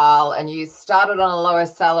little while and you started on a lower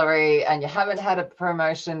salary and you haven't had a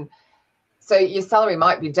promotion, so your salary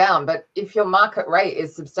might be down, but if your market rate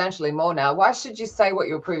is substantially more now, why should you say what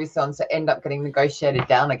you were previously on to end up getting negotiated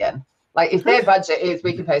down again? Like if their budget is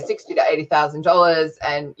we can pay $60,000 to $80,000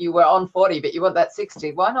 and you were on 40, but you want that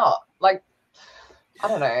 60, why not? Like, I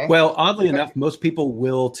don't know. Well, oddly enough, most people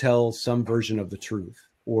will tell some version of the truth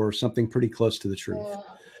or something pretty close to the truth.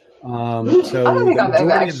 So I don't think I've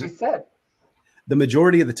ever actually said. The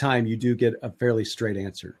majority of the time you do get a fairly straight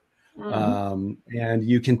answer. And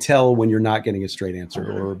you can tell when you're not getting a straight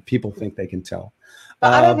answer or people think they can tell.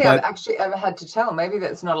 But I don't think I've actually ever had to tell. Maybe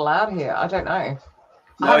that's not allowed here. I don't know.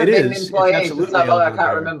 No, it is. An employee for so long, I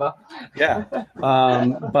can't remember. Yeah.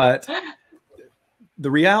 But the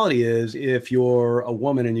reality is if you're a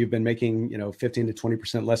woman and you've been making, 15 to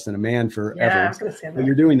 20% less than a man forever, but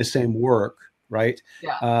you're doing the same work, right?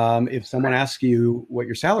 Yeah. If someone asks you what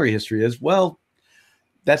your salary history is, well,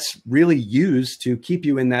 that's really used to keep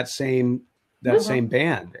you in that same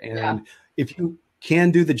band. And if you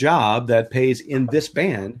can do the job that pays in this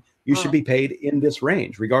band, you should be paid in this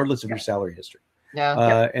range, regardless of your salary history.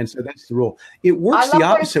 Yeah. And so that's the rule. It works the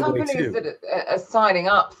opposite way too. That are signing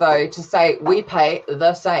up though to say we pay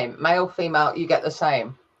the same, male, female, you get the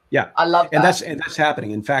same. Yeah, I love that. And that's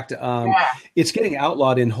happening. In fact, it's getting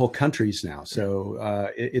outlawed in whole countries now.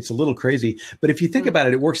 So it's a little crazy. But if you think about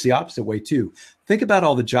it, it works the opposite way too. Think about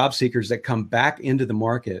all the job seekers that come back into the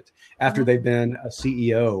market after they've been a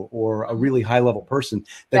CEO or a really high level person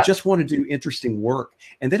that just want to do interesting work,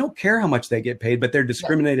 and they don't care how much they get paid, but they're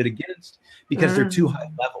discriminated against because they're too high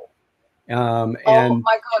level. And oh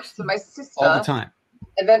my gosh! So my sister, all the time,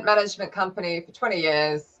 event management company for 20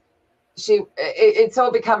 years. It's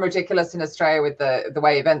all become ridiculous in Australia with the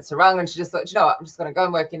way events are run, and she just thought, you know what, I'm just going to go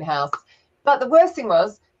and work in house. But the worst thing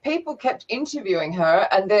was people kept interviewing her,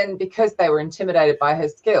 and then because they were intimidated by her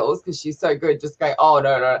skills, because she's so good, just going, oh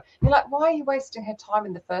no. You're like, why are you wasting her time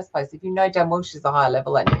in the first place if you know damn well she's a higher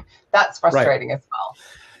level than you? That's frustrating as well.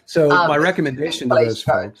 So my recommendation to those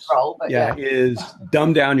folks is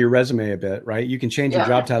dumb down your resume a bit, right? You can change your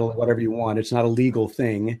job title to whatever you want. It's not a legal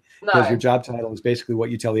thing because your job title is basically what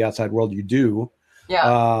you tell the outside world you do.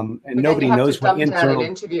 Yeah. And but nobody knows what internal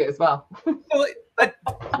interview as well. But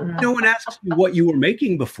no one asks you what you were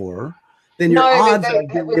making before, then your odds of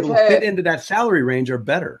it'll fit into that salary range are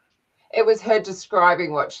better. It was her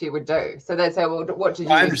describing what she would do. So they say, well, what did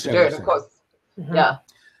you used to do? And of course,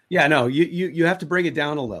 Yeah, no, you have to bring it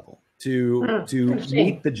down a level to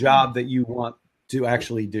meet the job that you want to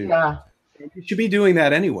actually do. Yeah. You should be doing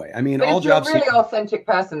that anyway. I mean, but all jobs. If you're a really authentic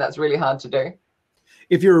person, that's really hard to do.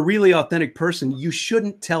 If you're a really authentic person, you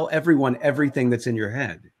shouldn't tell everyone everything that's in your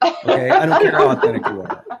head. Okay, I don't care how authentic you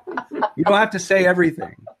are. You don't have to say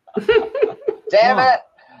everything. Damn it.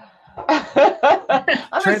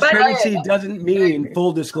 Transparency doesn't mean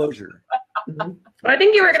full disclosure. I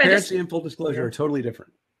think you were going to transparency and full disclosure are totally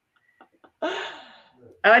different.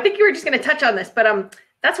 I think you were just going to touch on this, but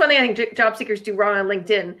that's one thing I think job seekers do wrong on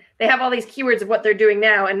LinkedIn. They have all these keywords of what they're doing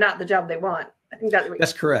now and not the job they want. I think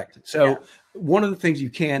that's correct. So one of the things you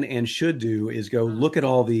can and should do is go look at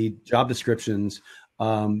all the job descriptions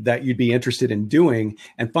that you'd be interested in doing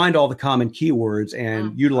and find all the common keywords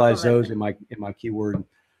and utilize those in my keyword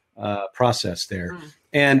process there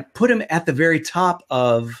and put them at the very top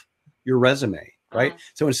of your resume, right?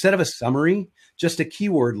 So instead of a summary, just a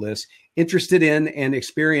keyword list, interested in and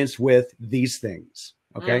experienced with these things.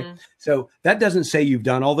 Okay. So that doesn't say you've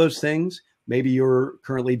done all those things. Maybe you're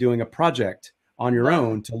currently doing a project on your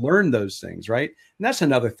own to learn those things, right? And that's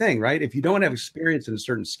another thing, right? If you don't have experience in a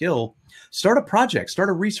certain skill, start a project, start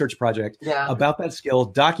a research project about that skill,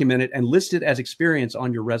 document it, and list it as experience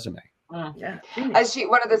on your resume. As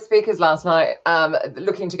one of the speakers last night,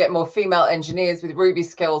 looking to get more female engineers with Ruby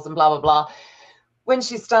skills and blah, blah, blah. When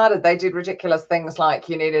she started, they did ridiculous things like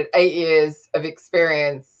you needed 8 years of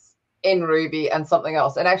experience in Ruby and something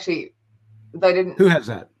else. And actually, they didn't. Who has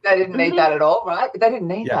that? They didn't need that at all, right? They didn't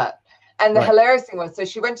need that. And the hilarious thing was, so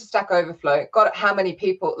she went to Stack Overflow, got how many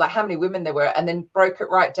people, like how many women there were, and then broke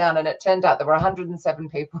it right down. And it turned out there were 107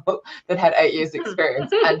 people that had 8 years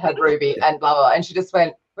experience and had Ruby and blah, blah, blah. And she just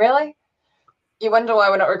went, really? You wonder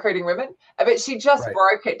why we're not recruiting women? But she just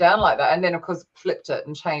broke it down like that. And then, of course, flipped it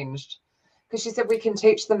and changed. Because she said, we can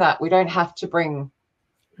teach them that. We don't have to bring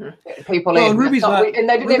people in. And Ruby's not, and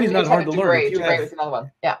they didn't even not hard to learn. Degree was another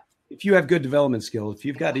one. Yeah. If you have good development skills, if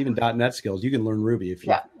you've got even .NET skills, you can learn Ruby. If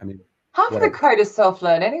you, I mean, half of the code is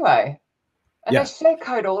self-learn anyway. And they share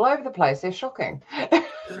code all over the place. They're shocking.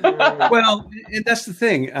 Well, and that's the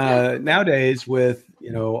thing. Nowadays, with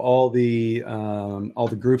all the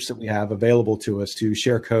groups that we have available to us to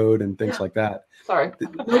share code and things like that. Sorry,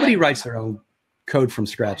 nobody writes their own code from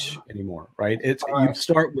scratch anymore, right? It's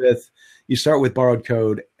you start with borrowed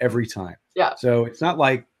code every time. Yeah. So it's not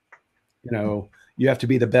like you have to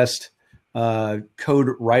be the best code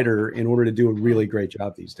writer in order to do a really great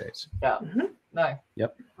job these days. Yeah. No.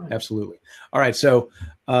 Yep. Absolutely. All right. So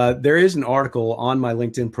there is an article on my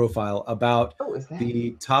LinkedIn profile about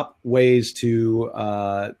the top ways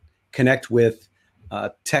to connect with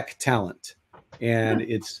tech talent. And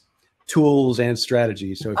it's tools and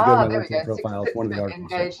strategies. So if you go to my LinkedIn profile, it's one of the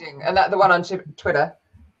articles. Engaging. And the one on Twitter.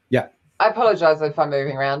 Yeah. I apologize if I'm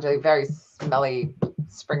moving around. A very smelly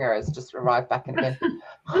Springer has just arrived back in again.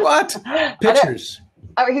 What? Pictures.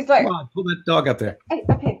 He's like, come on, pull that dog up there. Hey,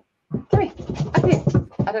 up here. Come here. Up here.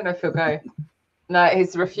 I don't know if he'll go. No,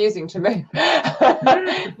 he's refusing to move.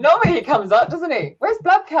 Normally he comes up, doesn't he? Where's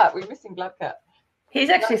Bloodcat? We're missing Bloodcat. He's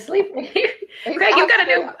actually sleeping. Craig, you've got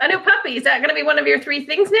a new puppy. Is that going to be one of your 3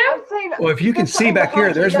 things now? Well, if you can see back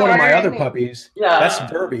here, there's one of my other puppies. Yeah.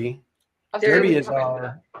 That's Derby. Derby is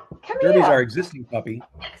our existing puppy.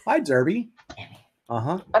 Hi, Derby.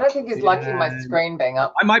 Uh-huh. I don't think he's liking my screen being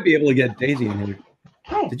up. I might be able to get Daisy in here.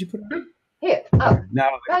 Hey. Did you put her? Here. Oh. No,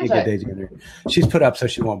 I can't get Daisy in here. She's put up so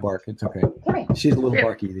she won't bark. It's okay. Come here. She's a little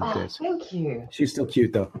barky these days. Thank you. She's still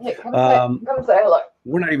cute though. Yeah, come say hello.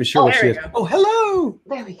 We're not even sure what she is. Oh, hello.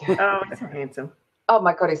 There we go. Oh, he's so handsome. Oh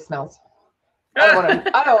my God, he smells. I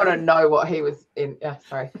don't want to know what he was in. Yeah,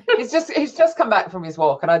 sorry. He's just come back from his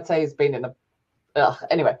walk, and I'd say he's been in a.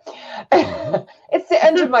 Anyway, it's the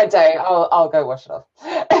end of my day. I'll go wash it off.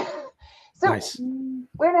 So nice.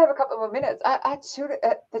 We're gonna have a couple more minutes.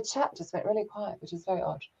 The chat just went really quiet, which is very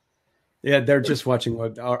odd. Yeah, they're just watching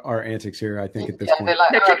what our antics here. I think at this point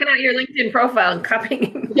they're checking out your LinkedIn profile and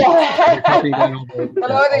copying. Yeah, I think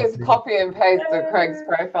it's copy and paste of Craig's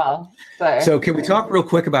profile. So can we talk real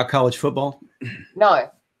quick about college football? No.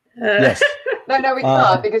 Yes. No, we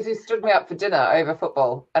can't because you stood me up for dinner over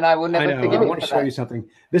football, and I will never forgive you. I want to show you something.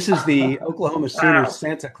 This is the Oklahoma Sooners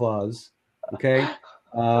Santa Claus. Okay.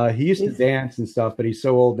 He used to dance and stuff, but he's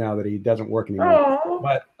so old now that he doesn't work anymore. Oh.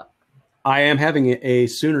 But I am having a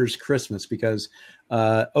Sooners Christmas because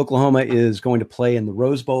Oklahoma is going to play in the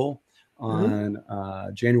Rose Bowl on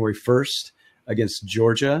January 1st against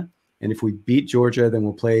Georgia. And if we beat Georgia, then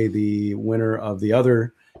we'll play the winner of the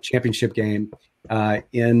other championship game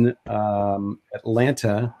in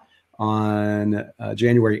Atlanta on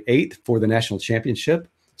January 8th for the national championship.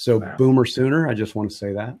 So Boomer Sooner, I just want to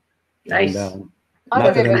say that. Nice. And, I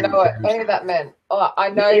don't even know what any of that meant. Oh, I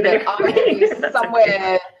know that I'm going to be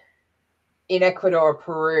somewhere in Ecuador or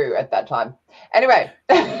Peru at that time. Anyway.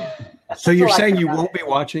 So you're saying you won't be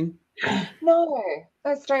watching? No,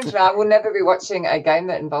 that's strange. I will never be watching a game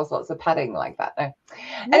that involves lots of padding like that. No.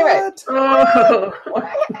 Anyway,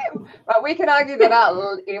 but we can argue that out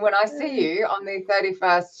when I see you on the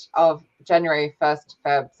 31st of January, 1st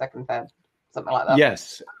Feb, 2nd Feb, something like that.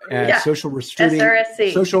 Yes, at Social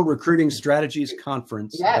Recruiting Strategies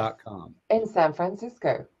Conference.com in San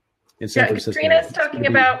Francisco. In San Francisco. Katrina's talking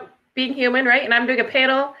about being human, right? And I'm doing a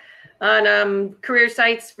panel on career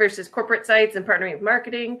sites versus corporate sites and partnering with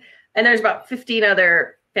marketing. And there's about 15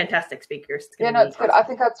 other fantastic speakers. Yeah, no, it's good. I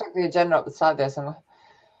think I took the agenda up the side there somewhere.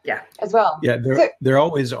 Yeah. As well. Yeah, there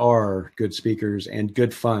always are good speakers and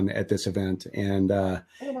good fun at this event. And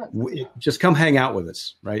just come hang out with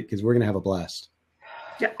us, right? Because we're going to have a blast.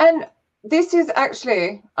 Yeah. And this is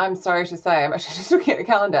actually, I'm sorry to say, I'm actually just looking at the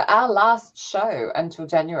calendar, our last show until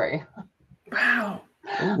January. Wow.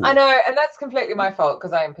 Ooh. I know, and that's completely my fault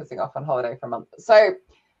because I am pissing off on holiday for a month. So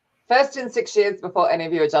first in 6 years before any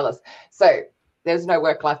of you are jealous. So there's no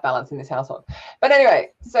work-life balance in this household. But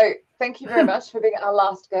anyway, so thank you very much for being our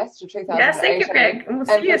last guest of 2018. Yes, thank you, Greg. And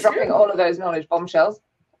for dropping all of those knowledge bombshells.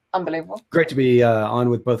 Unbelievable. Great to be on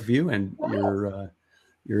with both of you, and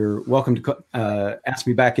you're welcome to ask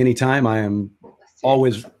me back anytime. I am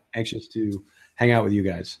always anxious to hang out with you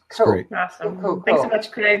guys. It's great. Awesome. Cool. Thanks so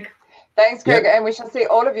much, Greg. Thanks, Greg, and we shall see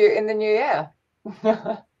all of you in the new year.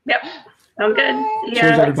 Yep. I'm good.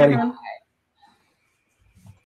 Cheers, everybody.